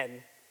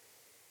men,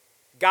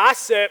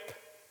 gossip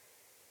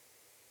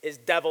is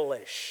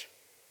devilish.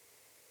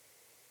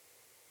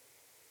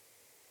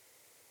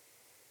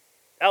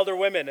 Elder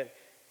women,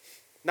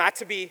 not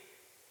to be,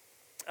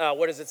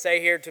 what does it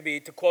say here?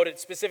 To quote it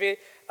specifically,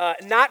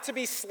 not to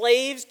be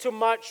slaves to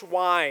much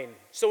wine.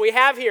 So we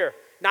have here,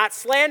 not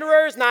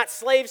slanderers, not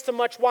slaves to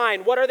much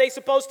wine. What are they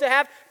supposed to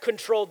have?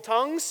 Controlled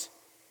tongues,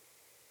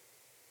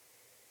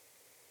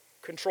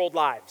 controlled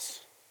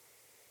lives.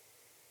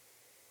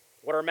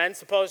 What are men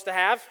supposed to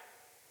have?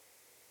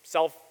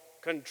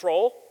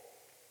 Self-control.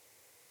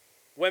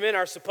 Women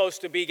are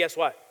supposed to be, guess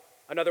what?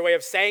 Another way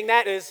of saying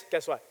that is,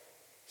 guess what?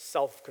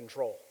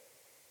 Self-control.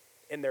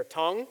 In their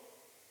tongue,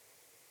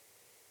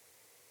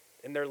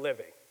 in their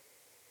living.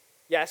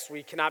 Yes,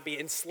 we cannot be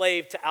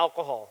enslaved to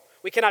alcohol.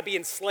 We cannot be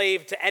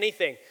enslaved to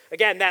anything.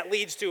 Again, that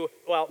leads to,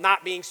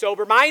 not being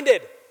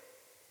sober-minded.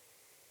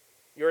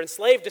 You're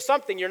enslaved to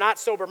something. You're not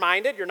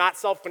sober-minded. You're not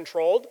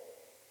self-controlled.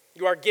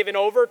 You are given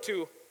over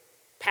to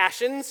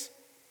passions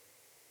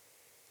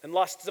and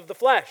lusts of the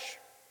flesh.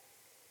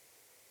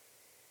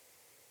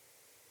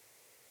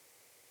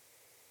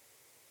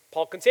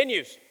 Paul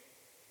continues.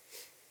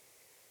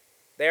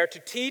 They are to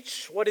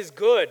teach what is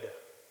good.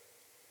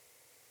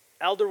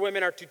 Elder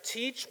women are to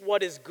teach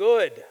what is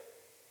good.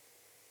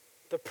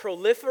 The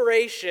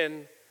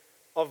proliferation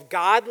of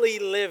godly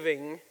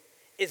living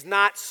is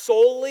not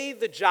solely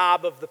the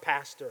job of the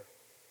pastor.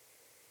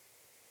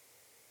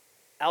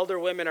 Elder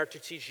women are to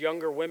teach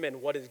younger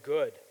women what is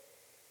good.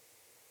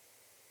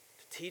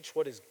 To teach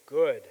what is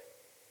good.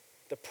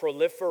 The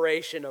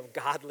proliferation of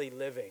godly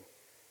living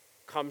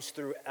comes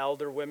through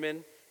elder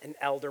women and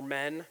elder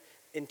men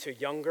into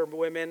younger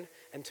women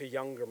and to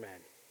younger men.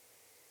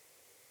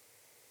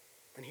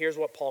 And here's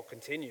what Paul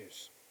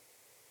continues.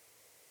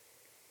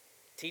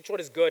 Teach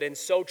what is good, and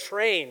so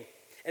train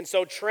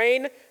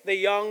the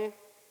young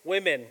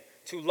women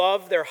to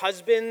love their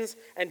husbands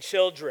and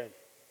children.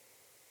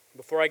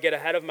 Before I get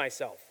ahead of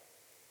myself,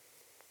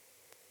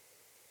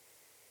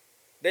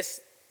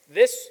 this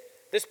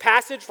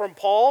passage from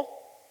Paul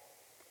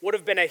would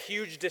have been a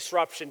huge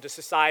disruption to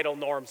societal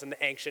norms in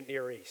the ancient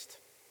Near East.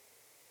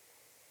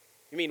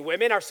 You mean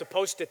women are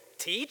supposed to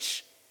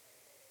teach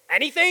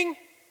anything?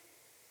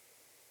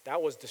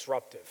 That was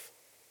disruptive.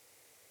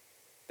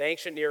 The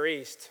ancient Near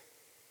East,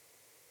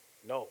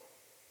 no.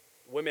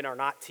 Women are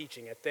not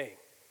teaching a thing.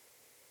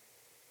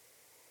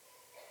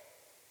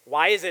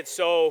 Why was it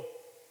so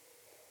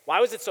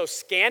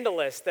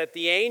scandalous that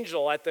the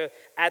angel at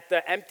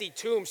the empty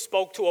tomb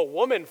spoke to a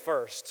woman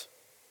first?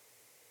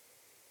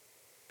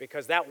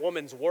 Because that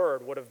woman's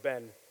word would have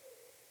been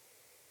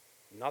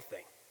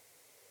nothing.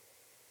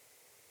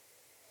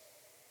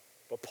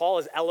 But Paul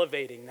is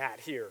elevating that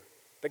here.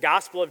 The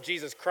gospel of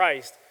Jesus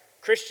Christ,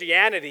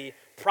 Christianity,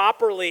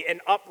 properly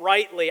and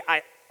uprightly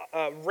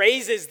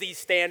raises these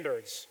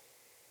standards.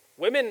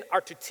 Women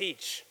are to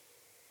teach.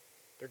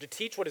 They're to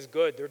teach what is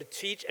good. They're to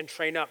teach and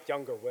train up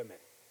younger women.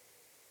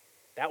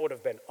 That would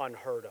have been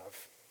unheard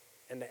of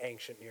in the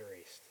ancient Near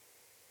East.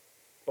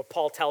 But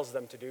Paul tells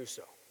them to do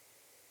so.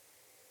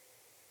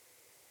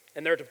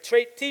 And they're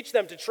to teach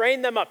them, to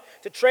train them up,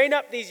 to train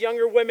up these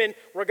younger women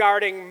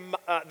regarding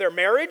their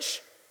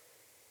marriage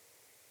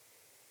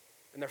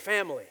and their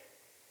family.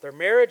 Their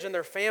marriage and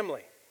their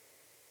family.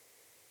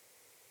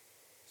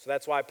 So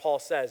that's why Paul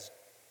says,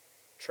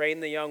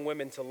 train the young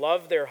women to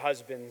love their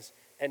husbands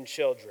and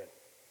children.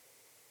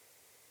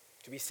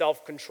 To be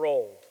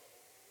self-controlled.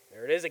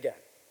 There it is again.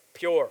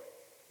 Pure,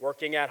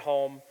 working at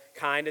home,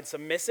 kind and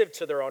submissive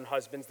to their own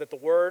husbands, that the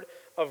word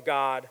of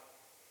God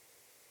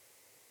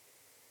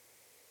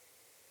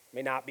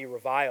may not be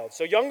reviled.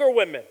 So younger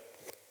women,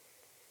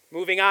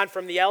 moving on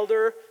from the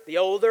older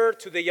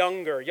to the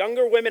younger.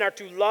 Younger women are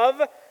to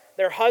love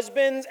their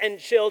husbands and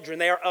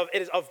children. It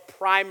is of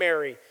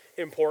primary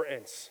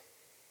importance.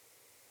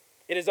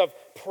 It is of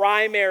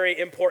primary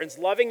importance.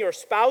 Loving your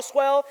spouse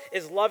well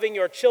is loving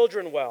your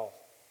children well.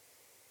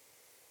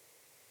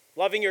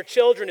 Loving your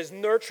children is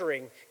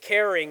nurturing,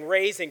 caring,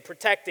 raising,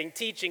 protecting,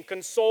 teaching,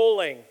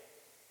 consoling.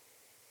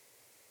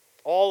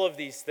 All of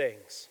these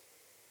things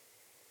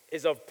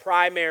is of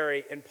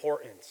primary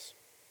importance.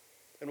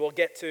 And we'll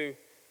get to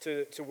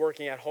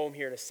working at home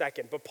here in a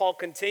second. But Paul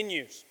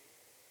continues.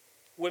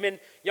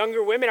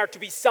 Younger women are to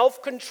be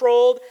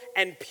self-controlled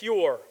and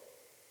pure.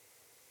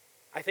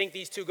 I think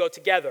these two go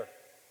together.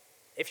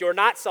 If you're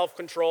not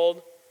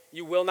self-controlled,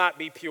 you will not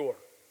be pure.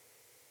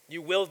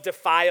 You will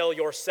defile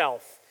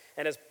yourself.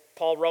 And as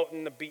Paul wrote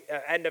in the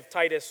end of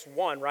Titus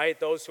 1, right?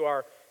 To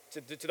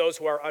those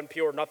who are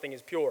unpure, nothing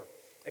is pure.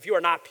 If you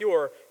are not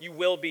pure, you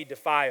will be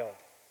defiled.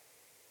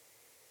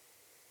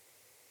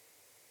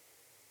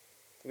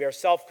 We are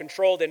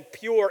self-controlled and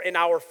pure in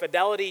our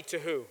fidelity to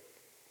who?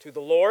 To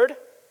the Lord.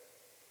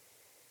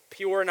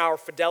 Pure in our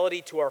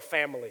fidelity to our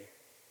family.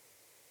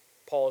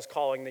 Paul is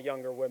calling the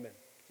younger women.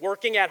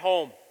 Working at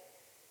home.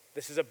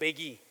 This is a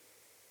biggie.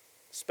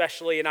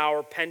 Especially in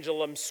our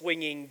pendulum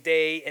swinging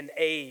day and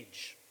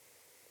age.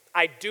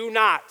 I do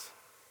not,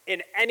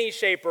 in any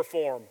shape or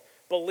form,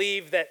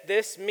 believe that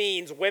this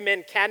means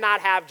women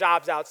cannot have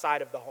jobs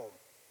outside of the home.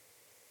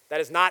 That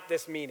is not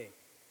this meaning.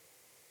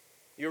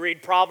 You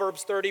read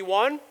Proverbs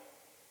 31,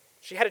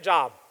 she had a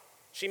job.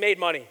 She made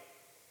money.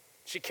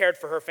 She cared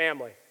for her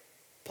family.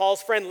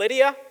 Paul's friend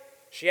Lydia,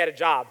 she had a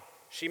job.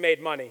 She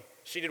made money.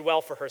 She did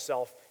well for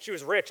herself. She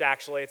was rich,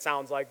 actually, it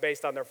sounds like,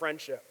 based on their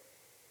friendship.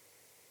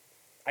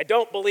 I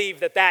don't believe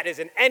that is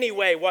in any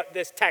way what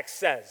this text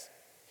says.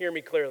 Hear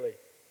me clearly.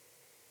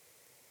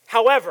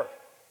 However,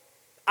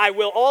 I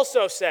will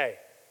also say,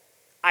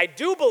 I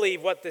do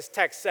believe what this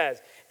text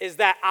says is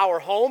that our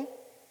home,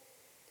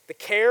 the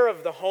care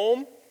of the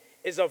home,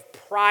 is of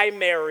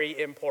primary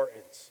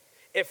importance.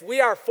 If we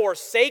are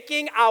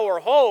forsaking our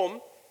home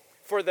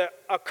for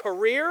a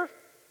career,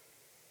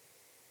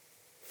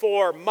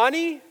 for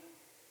money,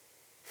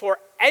 for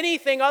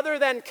anything other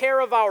than care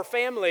of our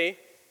family,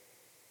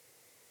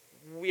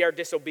 we are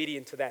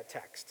disobedient to that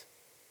text.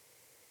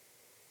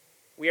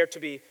 We are to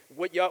be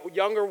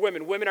younger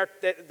women. Women are,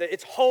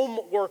 it's home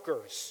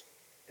workers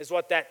is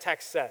what that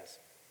text says.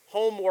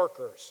 Home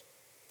workers.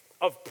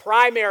 Of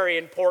primary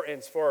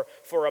importance for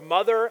a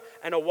mother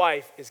and a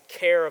wife is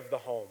care of the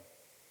home.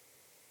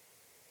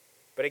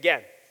 But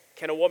again,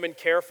 can a woman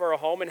care for a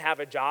home and have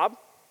a job?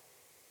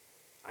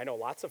 I know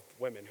lots of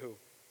women who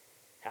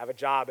have a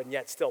job and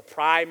yet still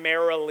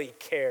primarily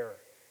care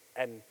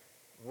and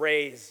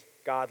raise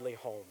godly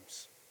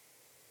homes.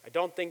 I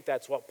don't think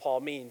that's what Paul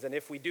means. And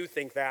if we do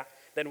think that,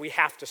 then we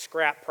have to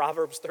scrap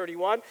Proverbs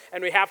 31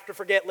 and we have to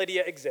forget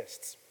Lydia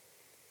exists.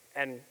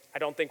 And I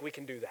don't think we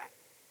can do that.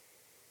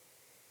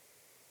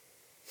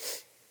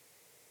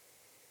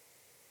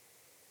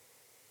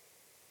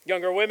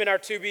 Younger women are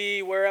to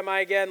be, where am I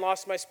again?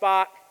 Lost my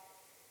spot.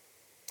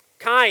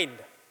 Kind.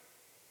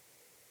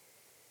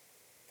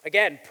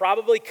 Again,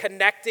 probably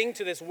connecting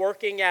to this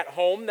working at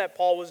home that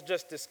Paul was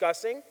just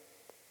discussing.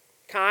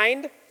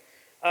 Kind.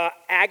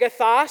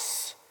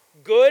 Agathos,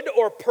 good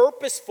or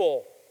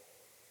purposeful.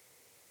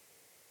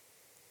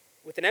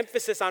 With an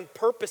emphasis on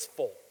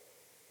purposeful.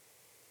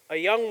 A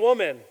young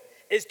woman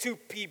is to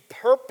be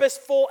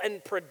purposeful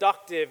and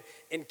productive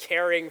in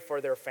caring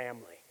for their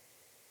family.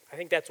 I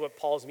think that's what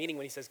Paul's meaning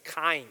when he says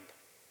kind.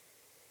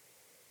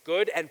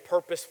 Good and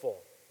purposeful.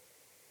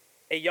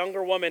 A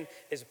younger woman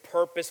is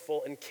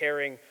purposeful in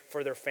caring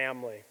for their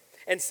family.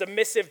 And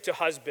submissive to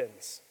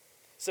husbands.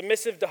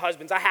 Submissive to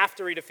husbands. I have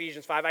to read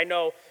Ephesians 5. I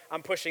know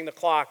I'm pushing the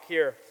clock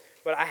here,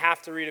 but I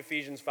have to read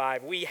Ephesians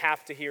 5. We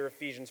have to hear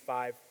Ephesians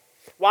 5.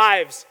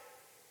 Wives,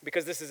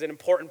 because this is an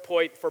important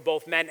point for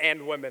both men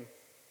and women.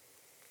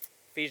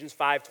 Ephesians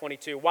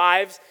 5:22.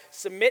 Wives,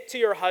 submit to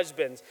your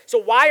husbands. So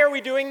why are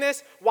we doing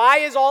this? Why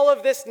is all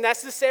of this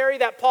necessary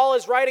that Paul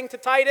is writing to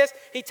Titus?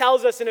 He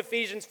tells us in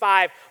Ephesians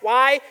 5.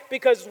 Why?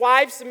 Because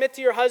wives, submit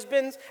to your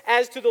husbands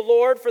as to the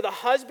Lord, for the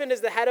husband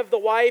is the head of the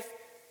wife,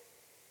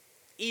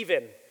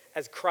 even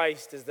as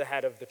Christ is the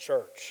head of the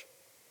church,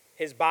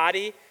 his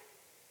body,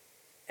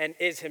 and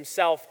is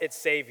himself its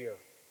Savior.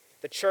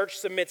 The church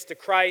submits to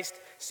Christ,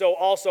 so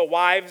also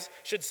wives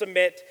should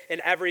submit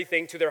in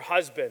everything to their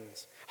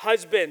husbands.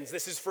 Husbands,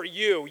 this is for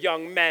you,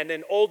 young men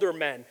and older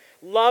men.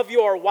 Love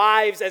your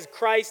wives as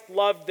Christ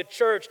loved the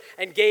church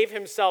and gave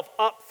himself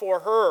up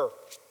for her,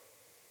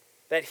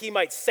 that he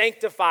might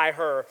sanctify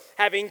her,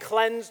 having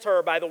cleansed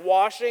her by the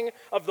washing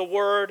of the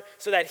word,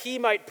 so that he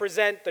might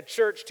present the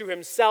church to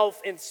himself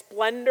in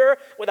splendor,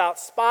 without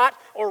spot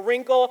or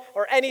wrinkle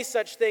or any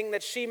such thing,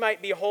 that she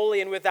might be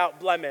holy and without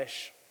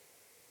blemish.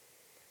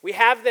 We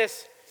have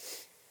this.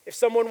 If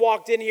someone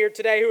walked in here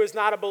today who is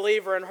not a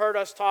believer and heard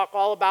us talk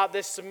all about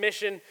this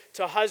submission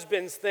to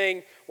husbands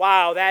thing,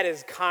 wow, that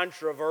is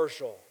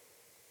controversial.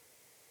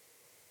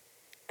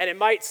 And it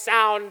might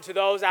sound to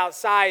those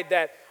outside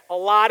that a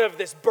lot of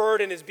this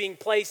burden is being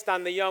placed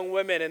on the young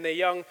women and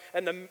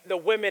the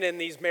women in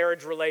these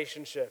marriage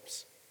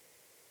relationships.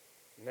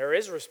 And there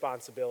is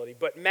responsibility,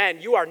 but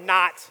men, you are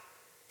not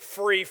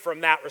free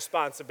from that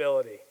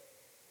responsibility.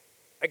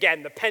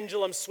 Again, the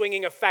pendulum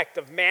swinging effect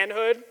of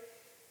manhood.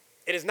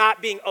 It is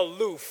not being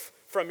aloof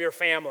from your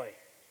family.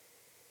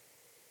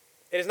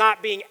 It is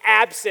not being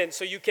absent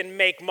so you can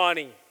make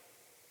money.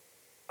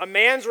 A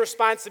man's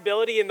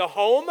responsibility in the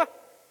home,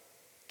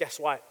 guess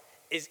what,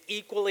 is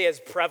equally as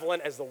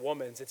prevalent as the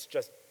woman's. It's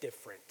just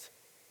different.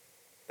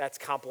 That's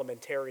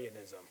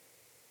complementarianism.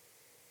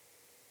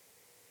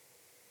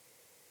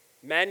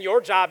 Men,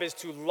 your job is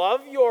to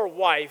love your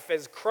wife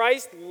as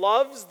Christ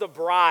loves the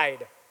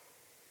bride.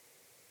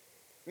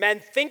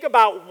 Men, think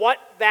about what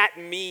that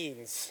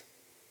means.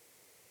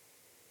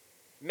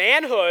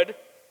 Manhood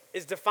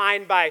is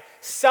defined by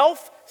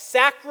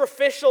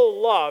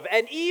self-sacrificial love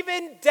and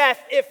even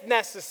death if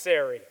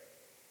necessary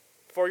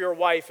for your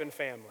wife and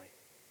family.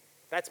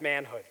 That's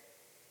manhood.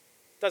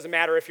 Doesn't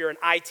matter if you're an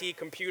IT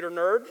computer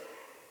nerd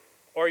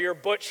or you're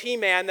Butch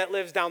He-Man that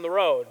lives down the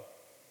road.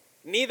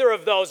 Neither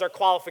of those are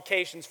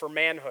qualifications for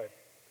manhood.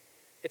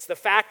 It's the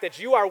fact that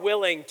you are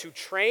willing to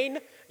train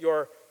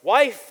your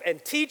wife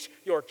and teach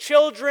your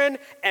children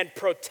and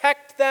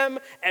protect them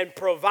and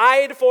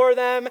provide for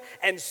them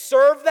and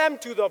serve them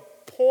to the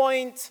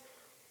point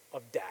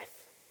of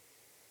death,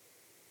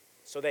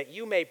 so that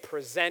you may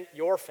present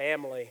your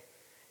family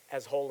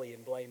as holy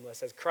and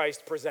blameless, as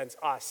Christ presents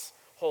us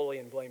holy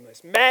and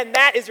blameless. Men,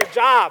 that is your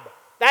job.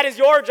 That is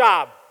your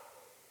job.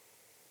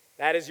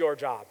 That is your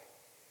job.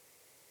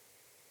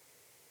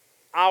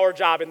 Our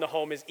job in the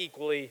home is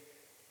equally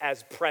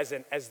as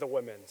present as the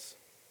women's.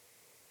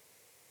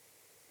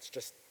 It's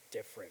just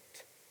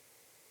different.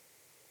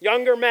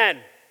 Younger men,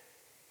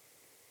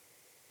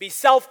 be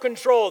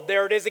self-controlled.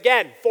 There it is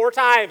again, 4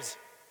 times.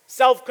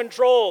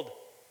 Self-controlled.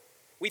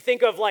 We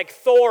think of like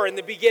Thor in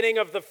the beginning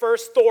of the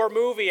first Thor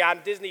movie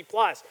on Disney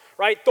Plus,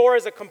 right? Thor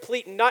is a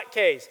complete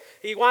nutcase.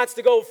 He wants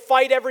to go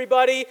fight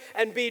everybody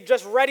and be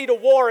just ready to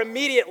war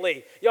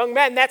immediately. Young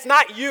men, that's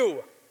not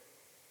you.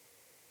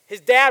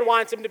 His dad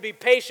wants him to be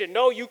patient.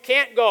 No, you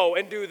can't go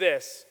and do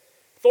this.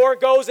 Thor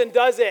goes and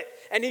does it,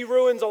 and he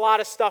ruins a lot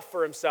of stuff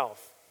for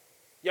himself.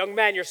 Young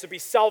men, you're supposed to be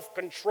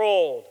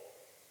self-controlled,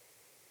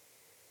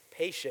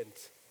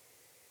 patient.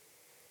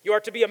 You are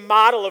to be a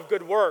model of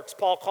good works.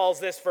 Paul calls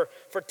this for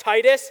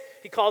Titus.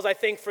 He calls, I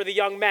think, for the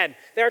young men.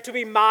 They are to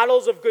be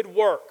models of good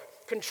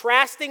work,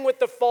 contrasting with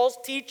the false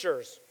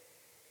teachers.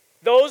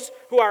 Those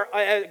who are,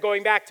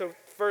 going back to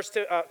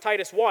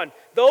Titus 1,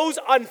 those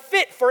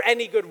unfit for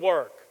any good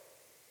work.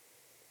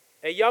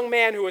 A young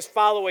man who is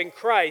following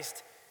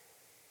Christ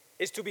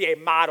is to be a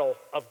model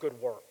of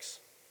good works.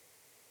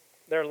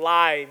 Their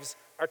lives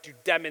are to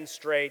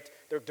demonstrate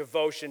their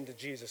devotion to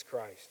Jesus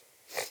Christ.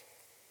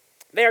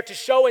 They are to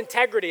show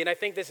integrity, and I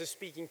think this is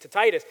speaking to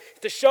Titus,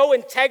 to show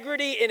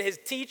integrity in his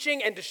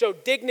teaching and to show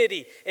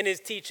dignity in his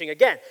teaching.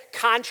 Again,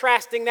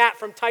 contrasting that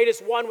from Titus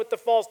 1 with the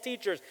false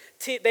teachers.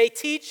 They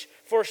teach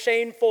for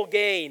shameful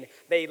gain.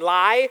 They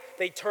lie,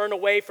 they turn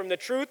away from the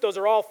truth. Those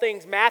are all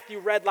things Matthew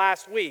read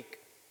last week.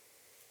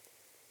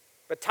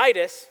 But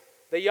Titus,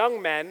 the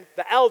young men,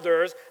 the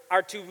elders,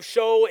 are to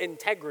show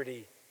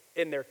integrity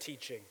in their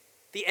teaching,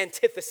 the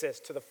antithesis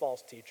to the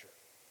false teacher.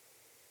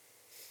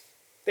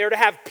 They are to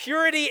have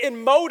purity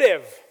in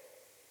motive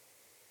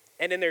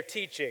and in their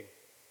teaching.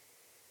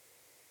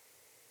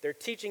 Their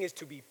teaching is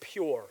to be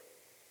pure.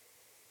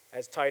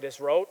 As Titus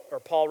wrote, or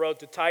Paul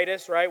wrote to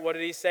Titus, right? What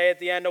did he say at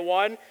the end of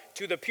 1?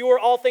 To the pure,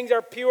 all things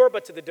are pure,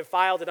 but to the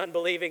defiled and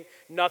unbelieving,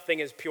 nothing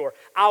is pure.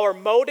 Our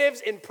motives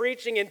in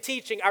preaching and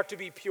teaching are to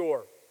be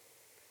pure.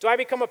 Do I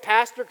become a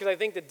pastor because I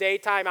think the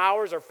daytime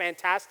hours are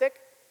fantastic?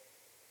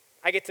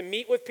 I get to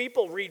meet with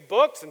people, read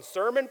books and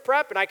sermon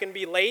prep, and I can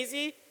be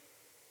lazy.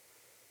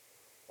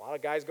 A lot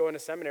of guys go into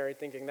seminary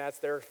thinking that's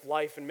their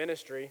life and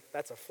ministry.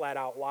 That's a flat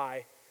out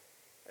lie.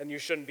 And you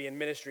shouldn't be in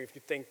ministry if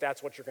you think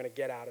that's what you're going to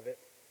get out of it.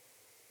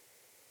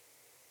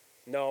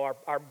 No,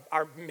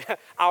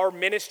 our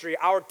ministry,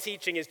 our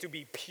teaching is to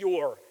be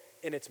pure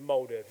in its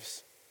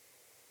motives.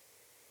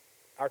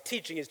 Our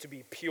teaching is to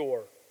be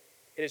pure.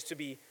 It is to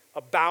be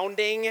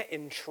abounding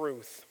in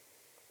truth.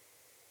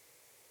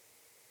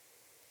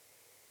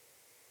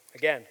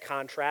 Again,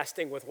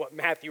 contrasting with what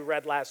Matthew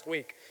read last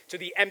week. To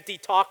the empty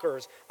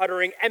talkers,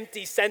 uttering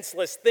empty,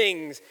 senseless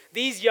things,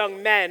 these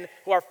young men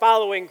who are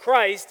following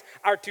Christ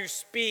are to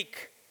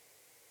speak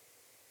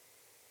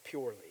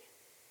purely.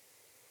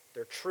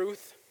 Their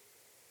truth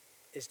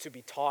is to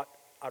be taught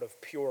out of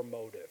pure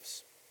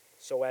motives,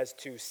 so as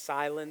to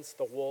silence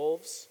the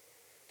wolves,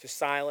 to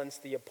silence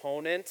the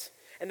opponent.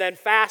 And then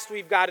fast,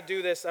 we've got to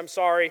do this, I'm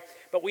sorry,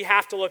 but we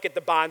have to look at the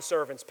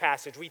bondservants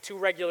passage. We too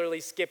regularly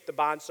skip the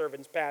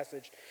bondservants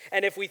passage.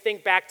 And if we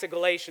think back to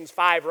Galatians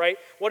 5, right?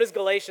 What does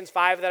Galatians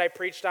 5 that I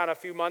preached on a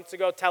few months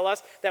ago tell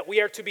us? That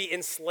we are to be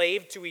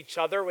enslaved to each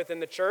other within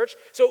the church.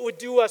 So it would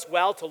do us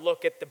well to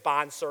look at the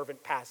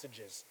bondservant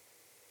passages.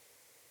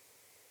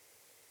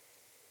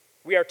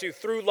 We are to,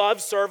 through love,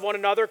 serve one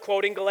another,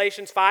 quoting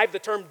Galatians 5. The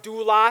term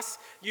doulos,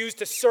 used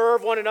to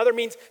serve one another,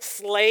 means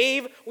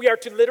slave. We are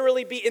to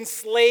literally be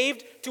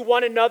enslaved to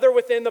one another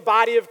within the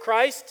body of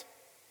Christ.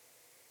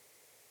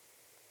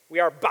 We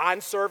are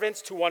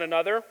bondservants to one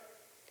another.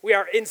 We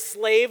are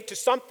enslaved to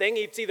something.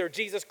 It's either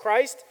Jesus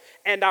Christ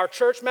and our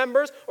church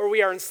members, or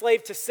we are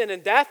enslaved to sin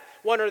and death,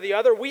 one or the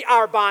other. We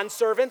are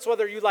bondservants,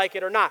 whether you like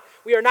it or not.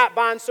 We are not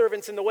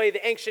bondservants in the way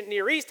the ancient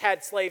Near East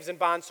had slaves and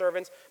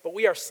bondservants, but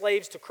we are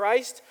slaves to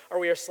Christ, or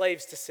we are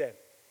slaves to sin.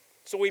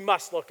 So we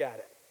must look at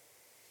it.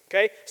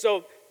 Okay?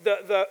 So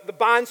the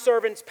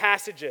bondservants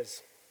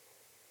passages.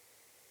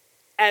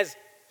 As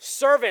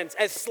servants,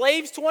 as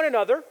slaves to one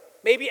another,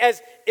 maybe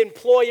as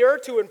employer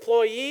to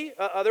employee,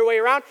 other way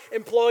around,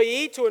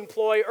 employee to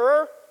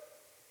employer,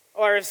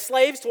 or as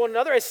slaves to one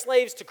another, as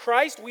slaves to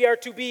Christ, we are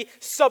to be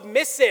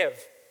submissive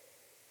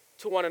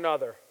to one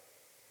another.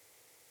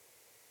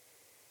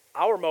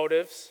 Our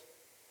motives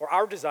or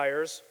our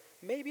desires,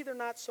 maybe they're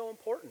not so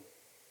important.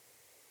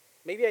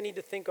 Maybe I need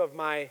to think of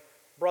my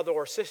brother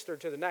or sister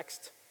to the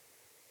next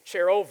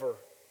chair over.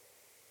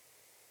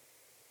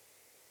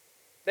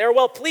 They're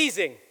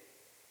well-pleasing.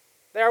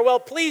 They are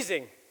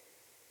well-pleasing.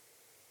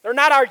 They're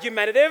not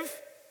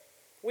argumentative.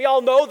 We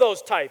all know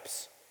those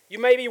types. You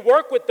maybe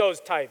work with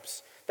those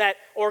types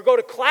or go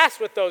to class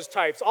with those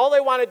types. All they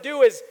want to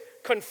do is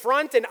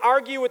confront and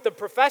argue with the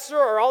professor,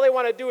 or all they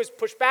want to do is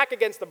push back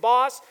against the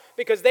boss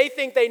because they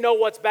think they know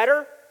what's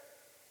better.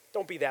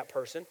 Don't be that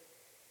person.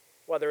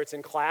 Whether it's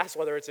in class,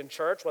 whether it's in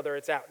church, whether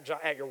it's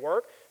at your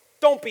work.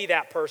 Don't be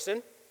that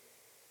person.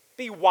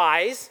 Be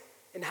wise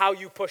in how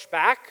you push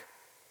back.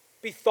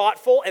 Be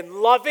thoughtful and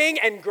loving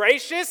and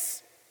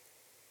gracious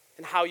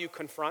in how you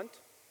confront.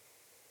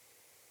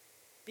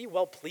 Be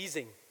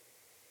well-pleasing.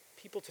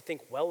 People to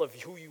think well of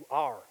who you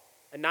are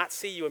and not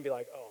see you and be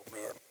like, oh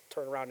man,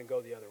 turn around and go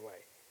the other way.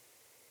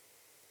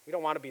 We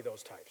don't want to be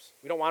those types.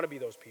 We don't want to be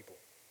those people.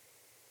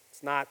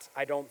 It's not,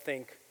 I don't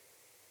think,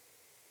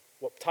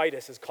 what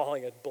Titus is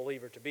calling a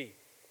believer to be.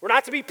 We're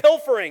not to be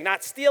pilfering,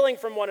 not stealing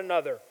from one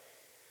another.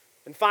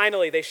 And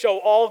finally, they show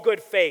all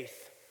good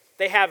faith.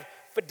 They have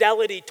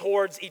fidelity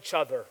towards each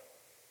other.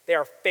 They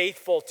are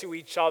faithful to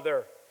each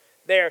other.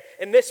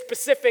 In this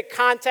specific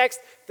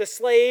context, the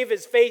slave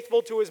is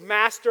faithful to his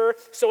master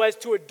so as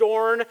to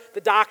adorn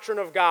the doctrine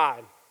of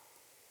God.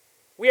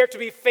 We are to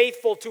be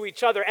faithful to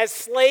each other. As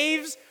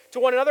slaves to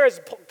one another, as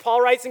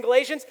Paul writes in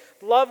Galatians,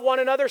 love one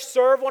another,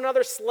 serve one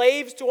another,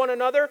 slaves to one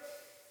another.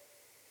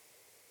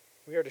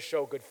 We are to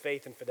show good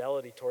faith and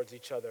fidelity towards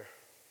each other.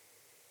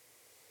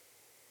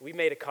 We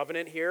made a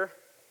covenant here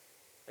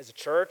as a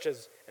church,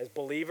 as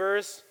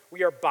believers.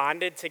 We are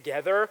bonded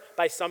together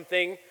by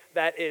something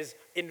that is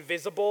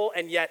invisible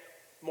and yet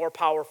more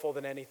powerful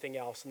than anything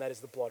else, and that is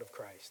the blood of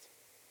Christ.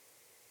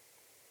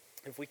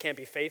 If we can't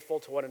be faithful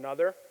to one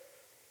another,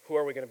 who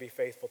are we going to be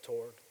faithful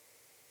toward?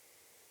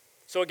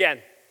 So again,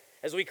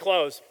 as we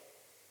close,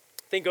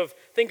 think of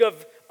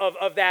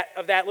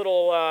that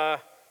little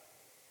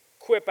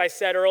quip I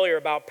said earlier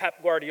about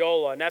Pep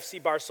Guardiola and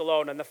FC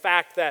Barcelona and the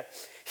fact that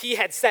he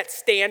had set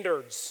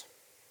standards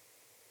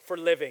for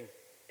living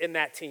in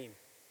that team.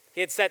 He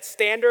had set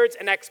standards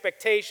and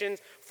expectations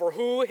for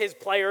who his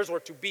players were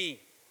to be.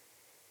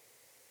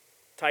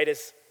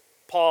 Titus,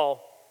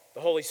 Paul,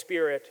 the Holy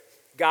Spirit,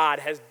 God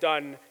has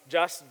done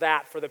just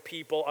that for the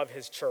people of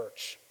his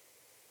church.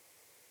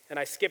 And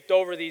I skipped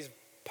over these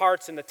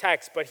parts in the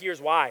text, but here's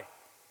why.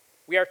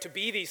 We are to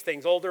be these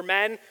things. Older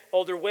men,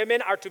 older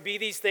women are to be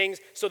these things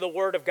so the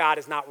word of God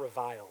is not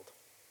reviled.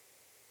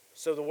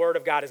 So the word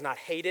of God is not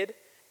hated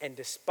and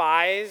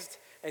despised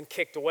and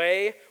kicked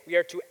away. We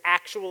are to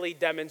actually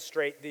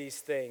demonstrate these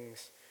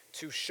things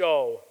to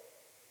show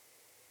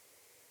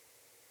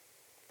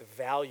the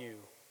value,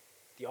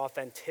 the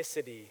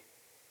authenticity,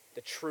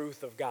 the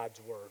truth of God's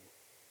word.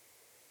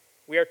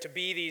 We are to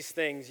be these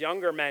things,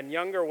 younger men,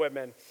 younger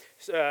women,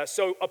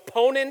 so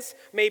opponents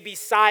may be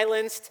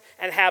silenced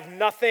and have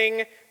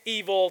nothing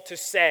evil to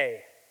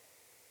say.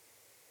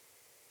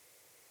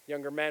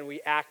 younger men, we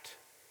act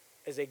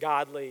as a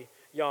godly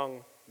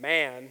young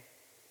man,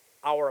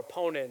 our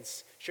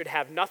opponents should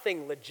have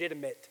nothing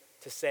legitimate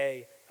to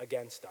say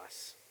against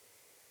us.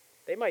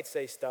 They might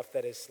say stuff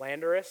that is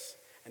slanderous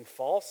and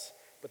false,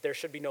 but there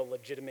should be no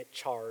legitimate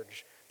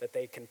charge that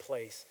they can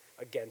place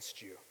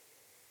against you.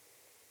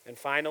 And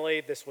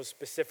finally, this was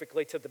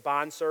specifically to the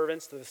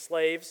bondservants, to the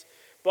slaves,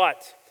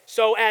 but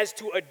so as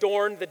to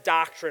adorn the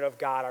doctrine of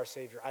God our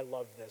Savior. I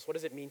love this. What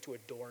does it mean to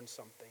adorn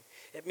something?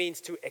 It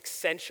means to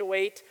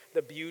accentuate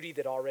the beauty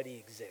that already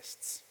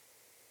exists.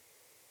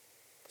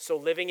 So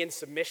living in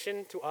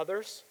submission to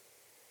others,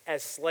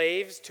 as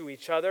slaves to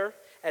each other,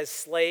 as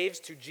slaves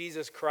to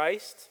Jesus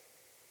Christ,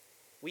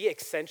 we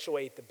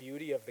accentuate the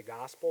beauty of the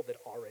gospel that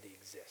already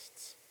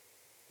exists.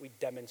 We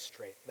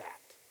demonstrate that.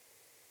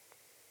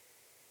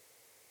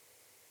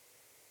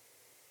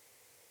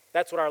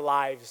 That's what our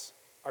lives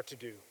are to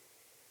do,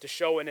 to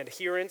show an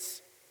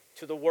adherence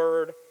to the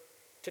word,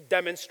 to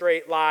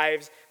demonstrate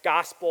lives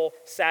gospel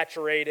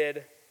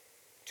saturated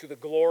to the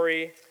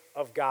glory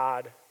of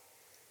God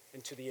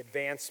and to the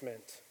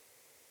advancement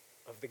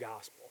of the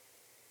gospel.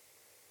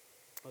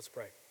 Let's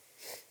pray.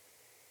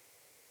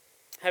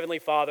 Heavenly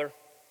Father,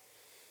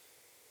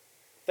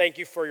 thank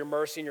you for your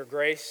mercy and your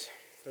grace.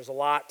 There's a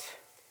lot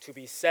to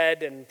be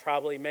said and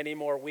probably many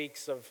more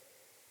weeks of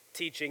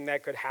teaching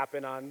that could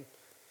happen on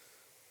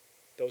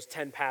those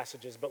 10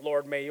 passages. But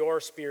Lord, may your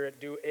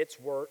Spirit do its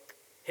work,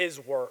 his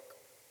work.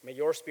 May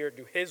your Spirit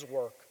do his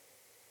work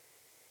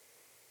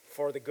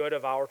for the good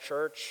of our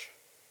church,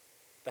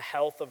 the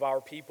health of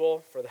our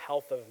people, for the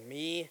health of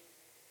me,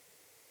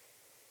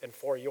 and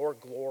for your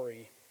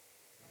glory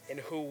in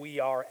who we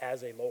are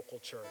as a local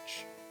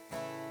church.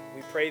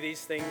 We pray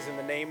these things in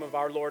the name of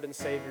our Lord and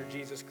Savior,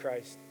 Jesus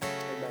Christ.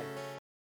 Amen.